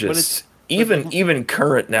 They're just even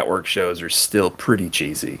current network shows are still pretty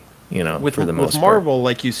cheesy, for the most with Marvel,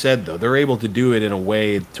 like you said, though, they're able to do it in a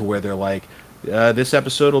way to where they're like, this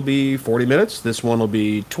episode will be 40 minutes, this one will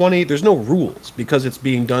be 20. There's no rules because it's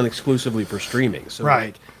being done exclusively for streaming. So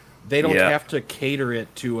Right. like, they don't have to cater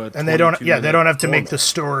it to a And they don't 22-minute they don't have to make format. the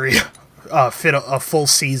story fit a full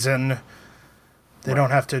season. They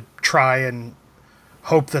don't have to try and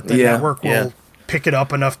hope that the network will pick it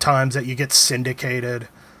up enough times that you get syndicated.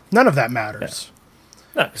 None of that matters.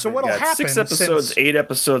 No, So they've what'll got happen 6 episodes, since- 8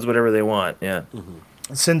 episodes, whatever they want. Yeah.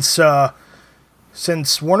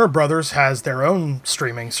 Since Warner Brothers has their own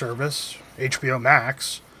streaming service, HBO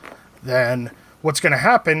Max, then what's going to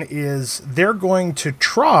happen is they're going to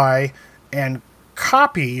try and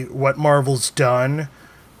copy what Marvel's done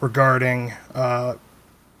regarding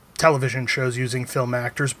television shows using film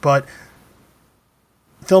actors, but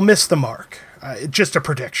they'll miss the mark. Just a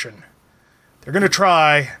prediction. They're going to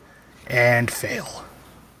try and fail.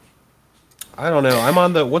 I don't know. I'm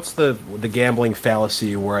on what's the gambling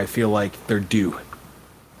fallacy where I feel like they're due.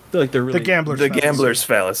 I feel like they're really The gambler's The fallacy. gambler's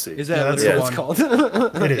fallacy. Is that Yeah, that's literally the what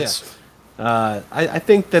it's called? It is. I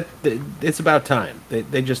think that it's about time.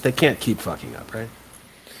 They can't keep fucking up, right?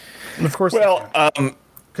 And of course, Well,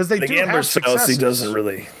 because they the do have gambler's fallacy successes. doesn't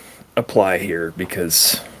really apply here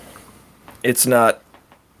because it's not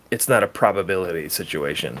a probability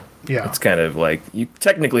situation. Yeah. It's kind of like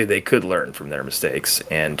technically they could learn from their mistakes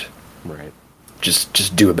and Right.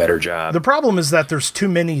 just do a better job. The problem is that there's too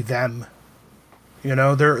many them.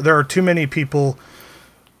 There are too many people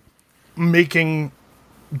making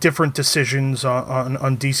different decisions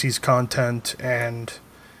on DC's content, and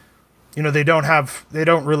they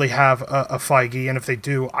don't really have a Feige, and if they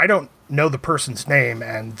do, I don't know the person's name,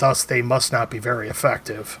 and thus they must not be very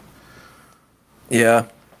effective. Yeah.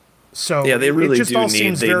 So Yeah, they really it just do all need-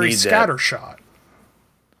 seems they very need that. scattershot.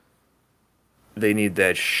 They need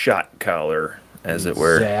that shot collar, as it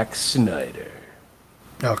were. Zack Snyder.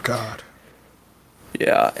 Oh God.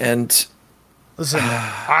 Yeah, and Listen,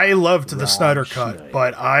 I loved the Snyder Cut, Schneider.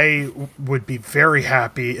 but I would be very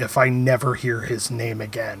happy if I never hear his name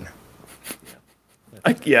again.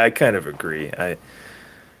 I kind of agree.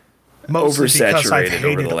 Mostly because I've Oversaturated over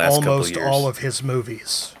hated the last couple almost years. all of his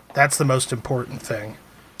movies. That's the most important thing.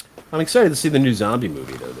 I'm excited to see the new zombie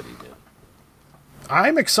movie though that he did.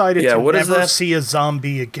 I'm excited Yeah, to what is never that? see a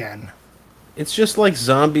zombie again. It's just like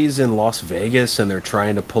zombies in Las Vegas and they're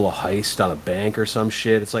trying to pull a heist on a bank or some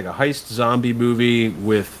shit. It's like a heist zombie movie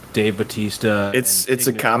with Dave Bautista. it's and a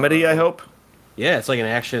Tig comedy, Notaro. I hope. Yeah, it's like an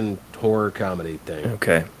action horror comedy thing.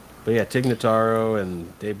 Okay. But yeah, Tig Notaro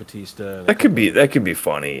and Dave Bautista. And That could be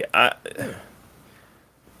funny. I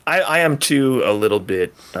am too a little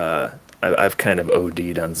bit. I've kind of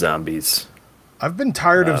OD'd on zombies. I've been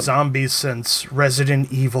tired of zombies since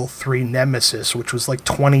Resident Evil 3 Nemesis, which was like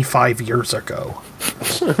 25 years ago.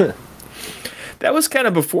 That was kind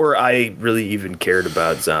of before I really even cared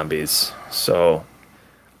about zombies. So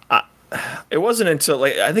it wasn't until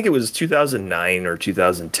I think it was 2009 or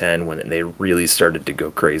 2010 when they really started to go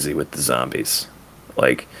crazy with the zombies.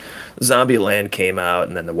 Like Zombieland came out,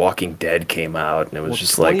 and then The Walking Dead came out, and it was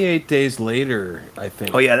just like 28 days later, I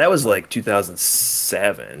think. oh yeah, that was like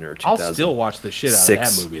 2007 or 2000. I'll still watch the shit out of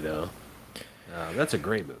that movie though. That's a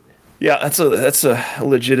great movie. Yeah, that's a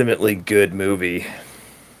legitimately good movie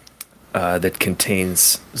that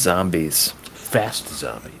contains zombies, Fast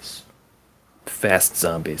zombies. fast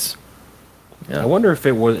zombies. I wonder if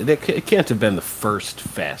it can't have been the first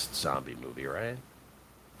fast zombie movie, right?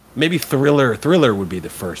 Maybe Thriller. Thriller would be the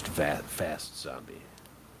first fast zombie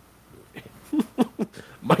movie.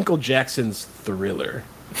 Michael Jackson's Thriller.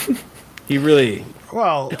 He really.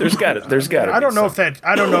 Well, There's got to. I don't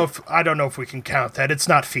know if we can count that. It's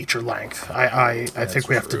not feature length. I think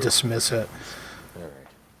we have to dismiss it. All right.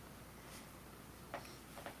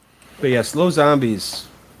 But yeah, slow zombies,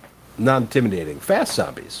 not intimidating. Fast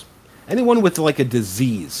zombies. Anyone with like a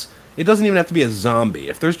disease. It doesn't even have to be a zombie.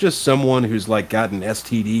 If there's just someone who's like got an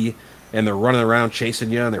STD and they're running around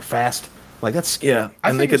chasing you and they're fast, like that's Yeah, I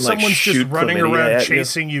and think they if could like someone's shoot just running chlamydia around at you.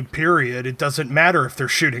 chasing you, period, it doesn't matter if they're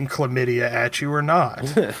shooting chlamydia at you or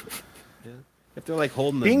not. if they're like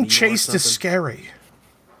holding the Being needle or chased is something. scary.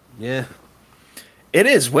 Yeah. It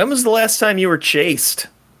is. When was the last time you were chased?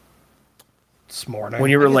 this morning. When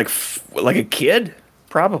you were like a kid,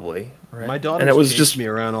 probably. Right? My daughter and it was chased just me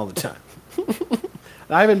around all the time.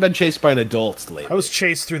 I haven't been chased by an adult lately. I was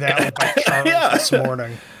chased through the alley by Charles this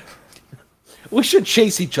morning. We should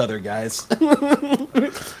chase each other, guys.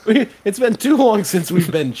 It's been too long since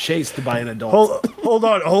we've been chased by an adult. Hold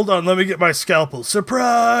on. Let me get my scalpel.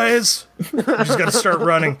 Surprise! You just got to start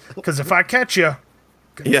running, because if I catch you,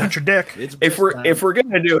 get your dick. If we're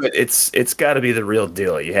gonna do it, it's got to be the real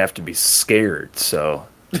deal. You have to be scared. So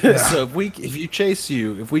So if we chase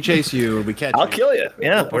you, and we catch you, I'll kill you.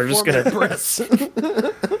 Yeah, we're just gonna press.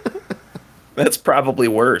 That's probably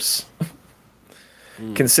worse.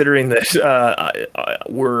 Considering that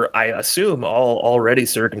we're, I assume, all already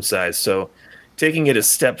circumcised, so taking it a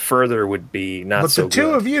step further would be not so good. But the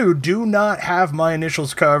two of you do not have my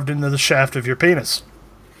initials carved into the shaft of your penis.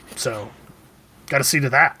 So, got to see to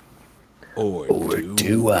that. Or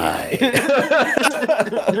do I?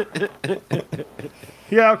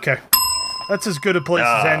 Yeah, okay. That's as good a place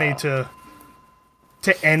as any to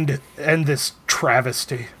end this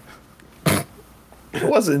travesty. It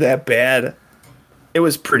wasn't that bad. It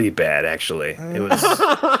was pretty bad, actually. It was.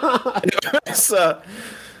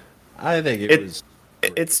 I think it was.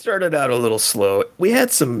 It started out a little slow. We had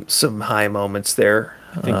some high moments there.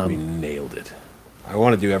 I think we nailed it. I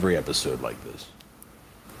want to do every episode like this.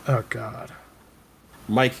 Oh God,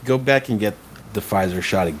 Mike, go back and get the Pfizer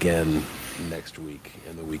shot again next week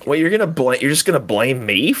and the weekend. Wait, you're just gonna blame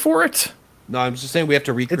me for it? No, I'm just saying we have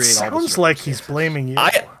to recreate. it sounds like he's blaming you.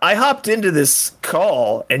 I hopped into this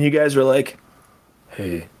call and you guys were like,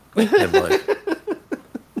 "Hey, Mike."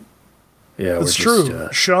 Yeah, it's true.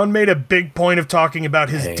 Sean made a big point of talking about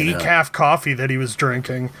his decaf coffee that he was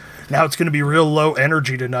drinking. Now it's going to be real low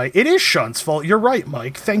energy tonight. It is Sean's fault. You're right,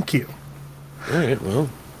 Mike. Thank you. All right, well.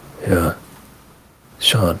 Yeah.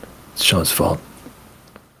 Sean. It's Sean's fault.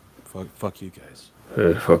 Fuck you guys.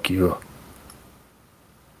 Hey, fuck you.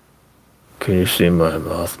 Can you see my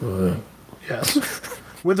mouth moving? Yes.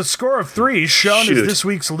 With a score of 3, Sean is this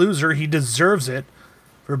week's loser. He deserves it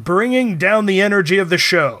for bringing down the energy of the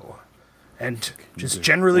show. And just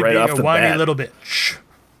generally being a whiny little bitch.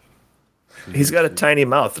 He's got a tiny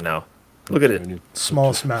mouth now. Look at it.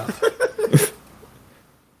 Smallest mouth.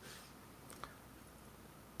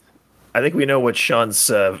 I think we know what Sean's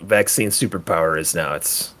vaccine superpower is now.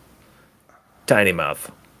 It's tiny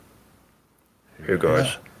mouth. Here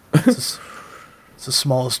goes. Yeah. It's the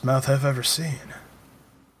smallest mouth I've ever seen.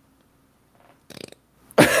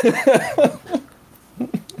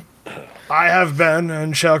 I have been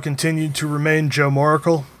and shall continue to remain Joe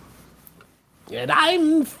Moracle. And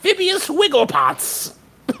I'm Phibius Wigglepots.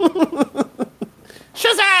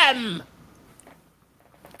 Shazam!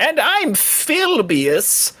 And I'm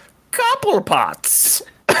Philbius Cobblepots.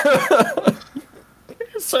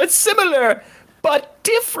 So it's similar, but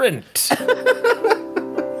different.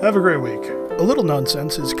 Have a great week. A Little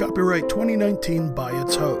Nonsense is copyright 2019 by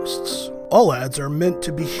its hosts. All ads are meant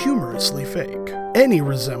to be humorously fake. Any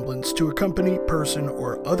resemblance to a company, person,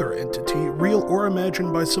 or other entity, real or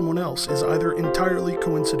imagined by someone else, is either entirely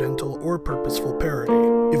coincidental or purposeful parody.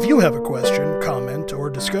 If you have a question, comment, or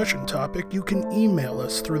discussion topic, you can email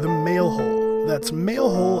us through the mail hole. That's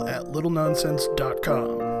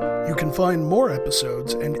mailhole@littlenonsense.com. You can find more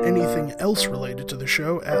episodes and anything else related to the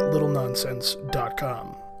show at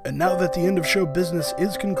littlenonsense.com. And now that the end of show business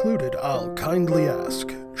is concluded, I'll kindly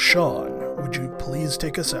ask, Sean, would you please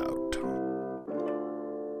take us out?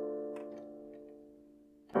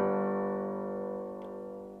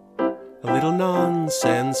 A little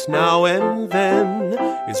nonsense now and then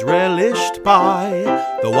is relished by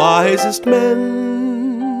the wisest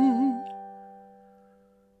men.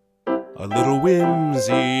 A little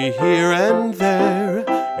whimsy here and there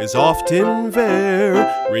is often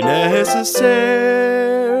very necessary.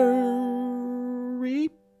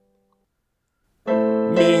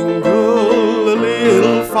 Mingle a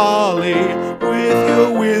little folly with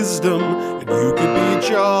your wisdom, and you could be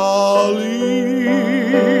jolly.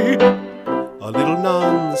 A little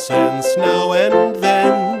nonsense now and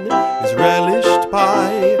then is relished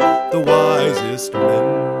by the wisest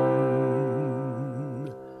men.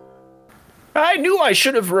 I knew I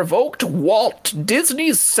should have revoked Walt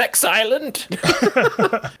Disney's Sex Island.